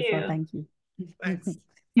organizers as well. you. Thank you. Thanks.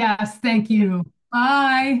 Yes, thank you.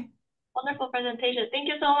 Bye. Wonderful presentation. Thank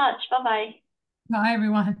you so much. Bye-bye. Bye,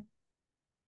 everyone.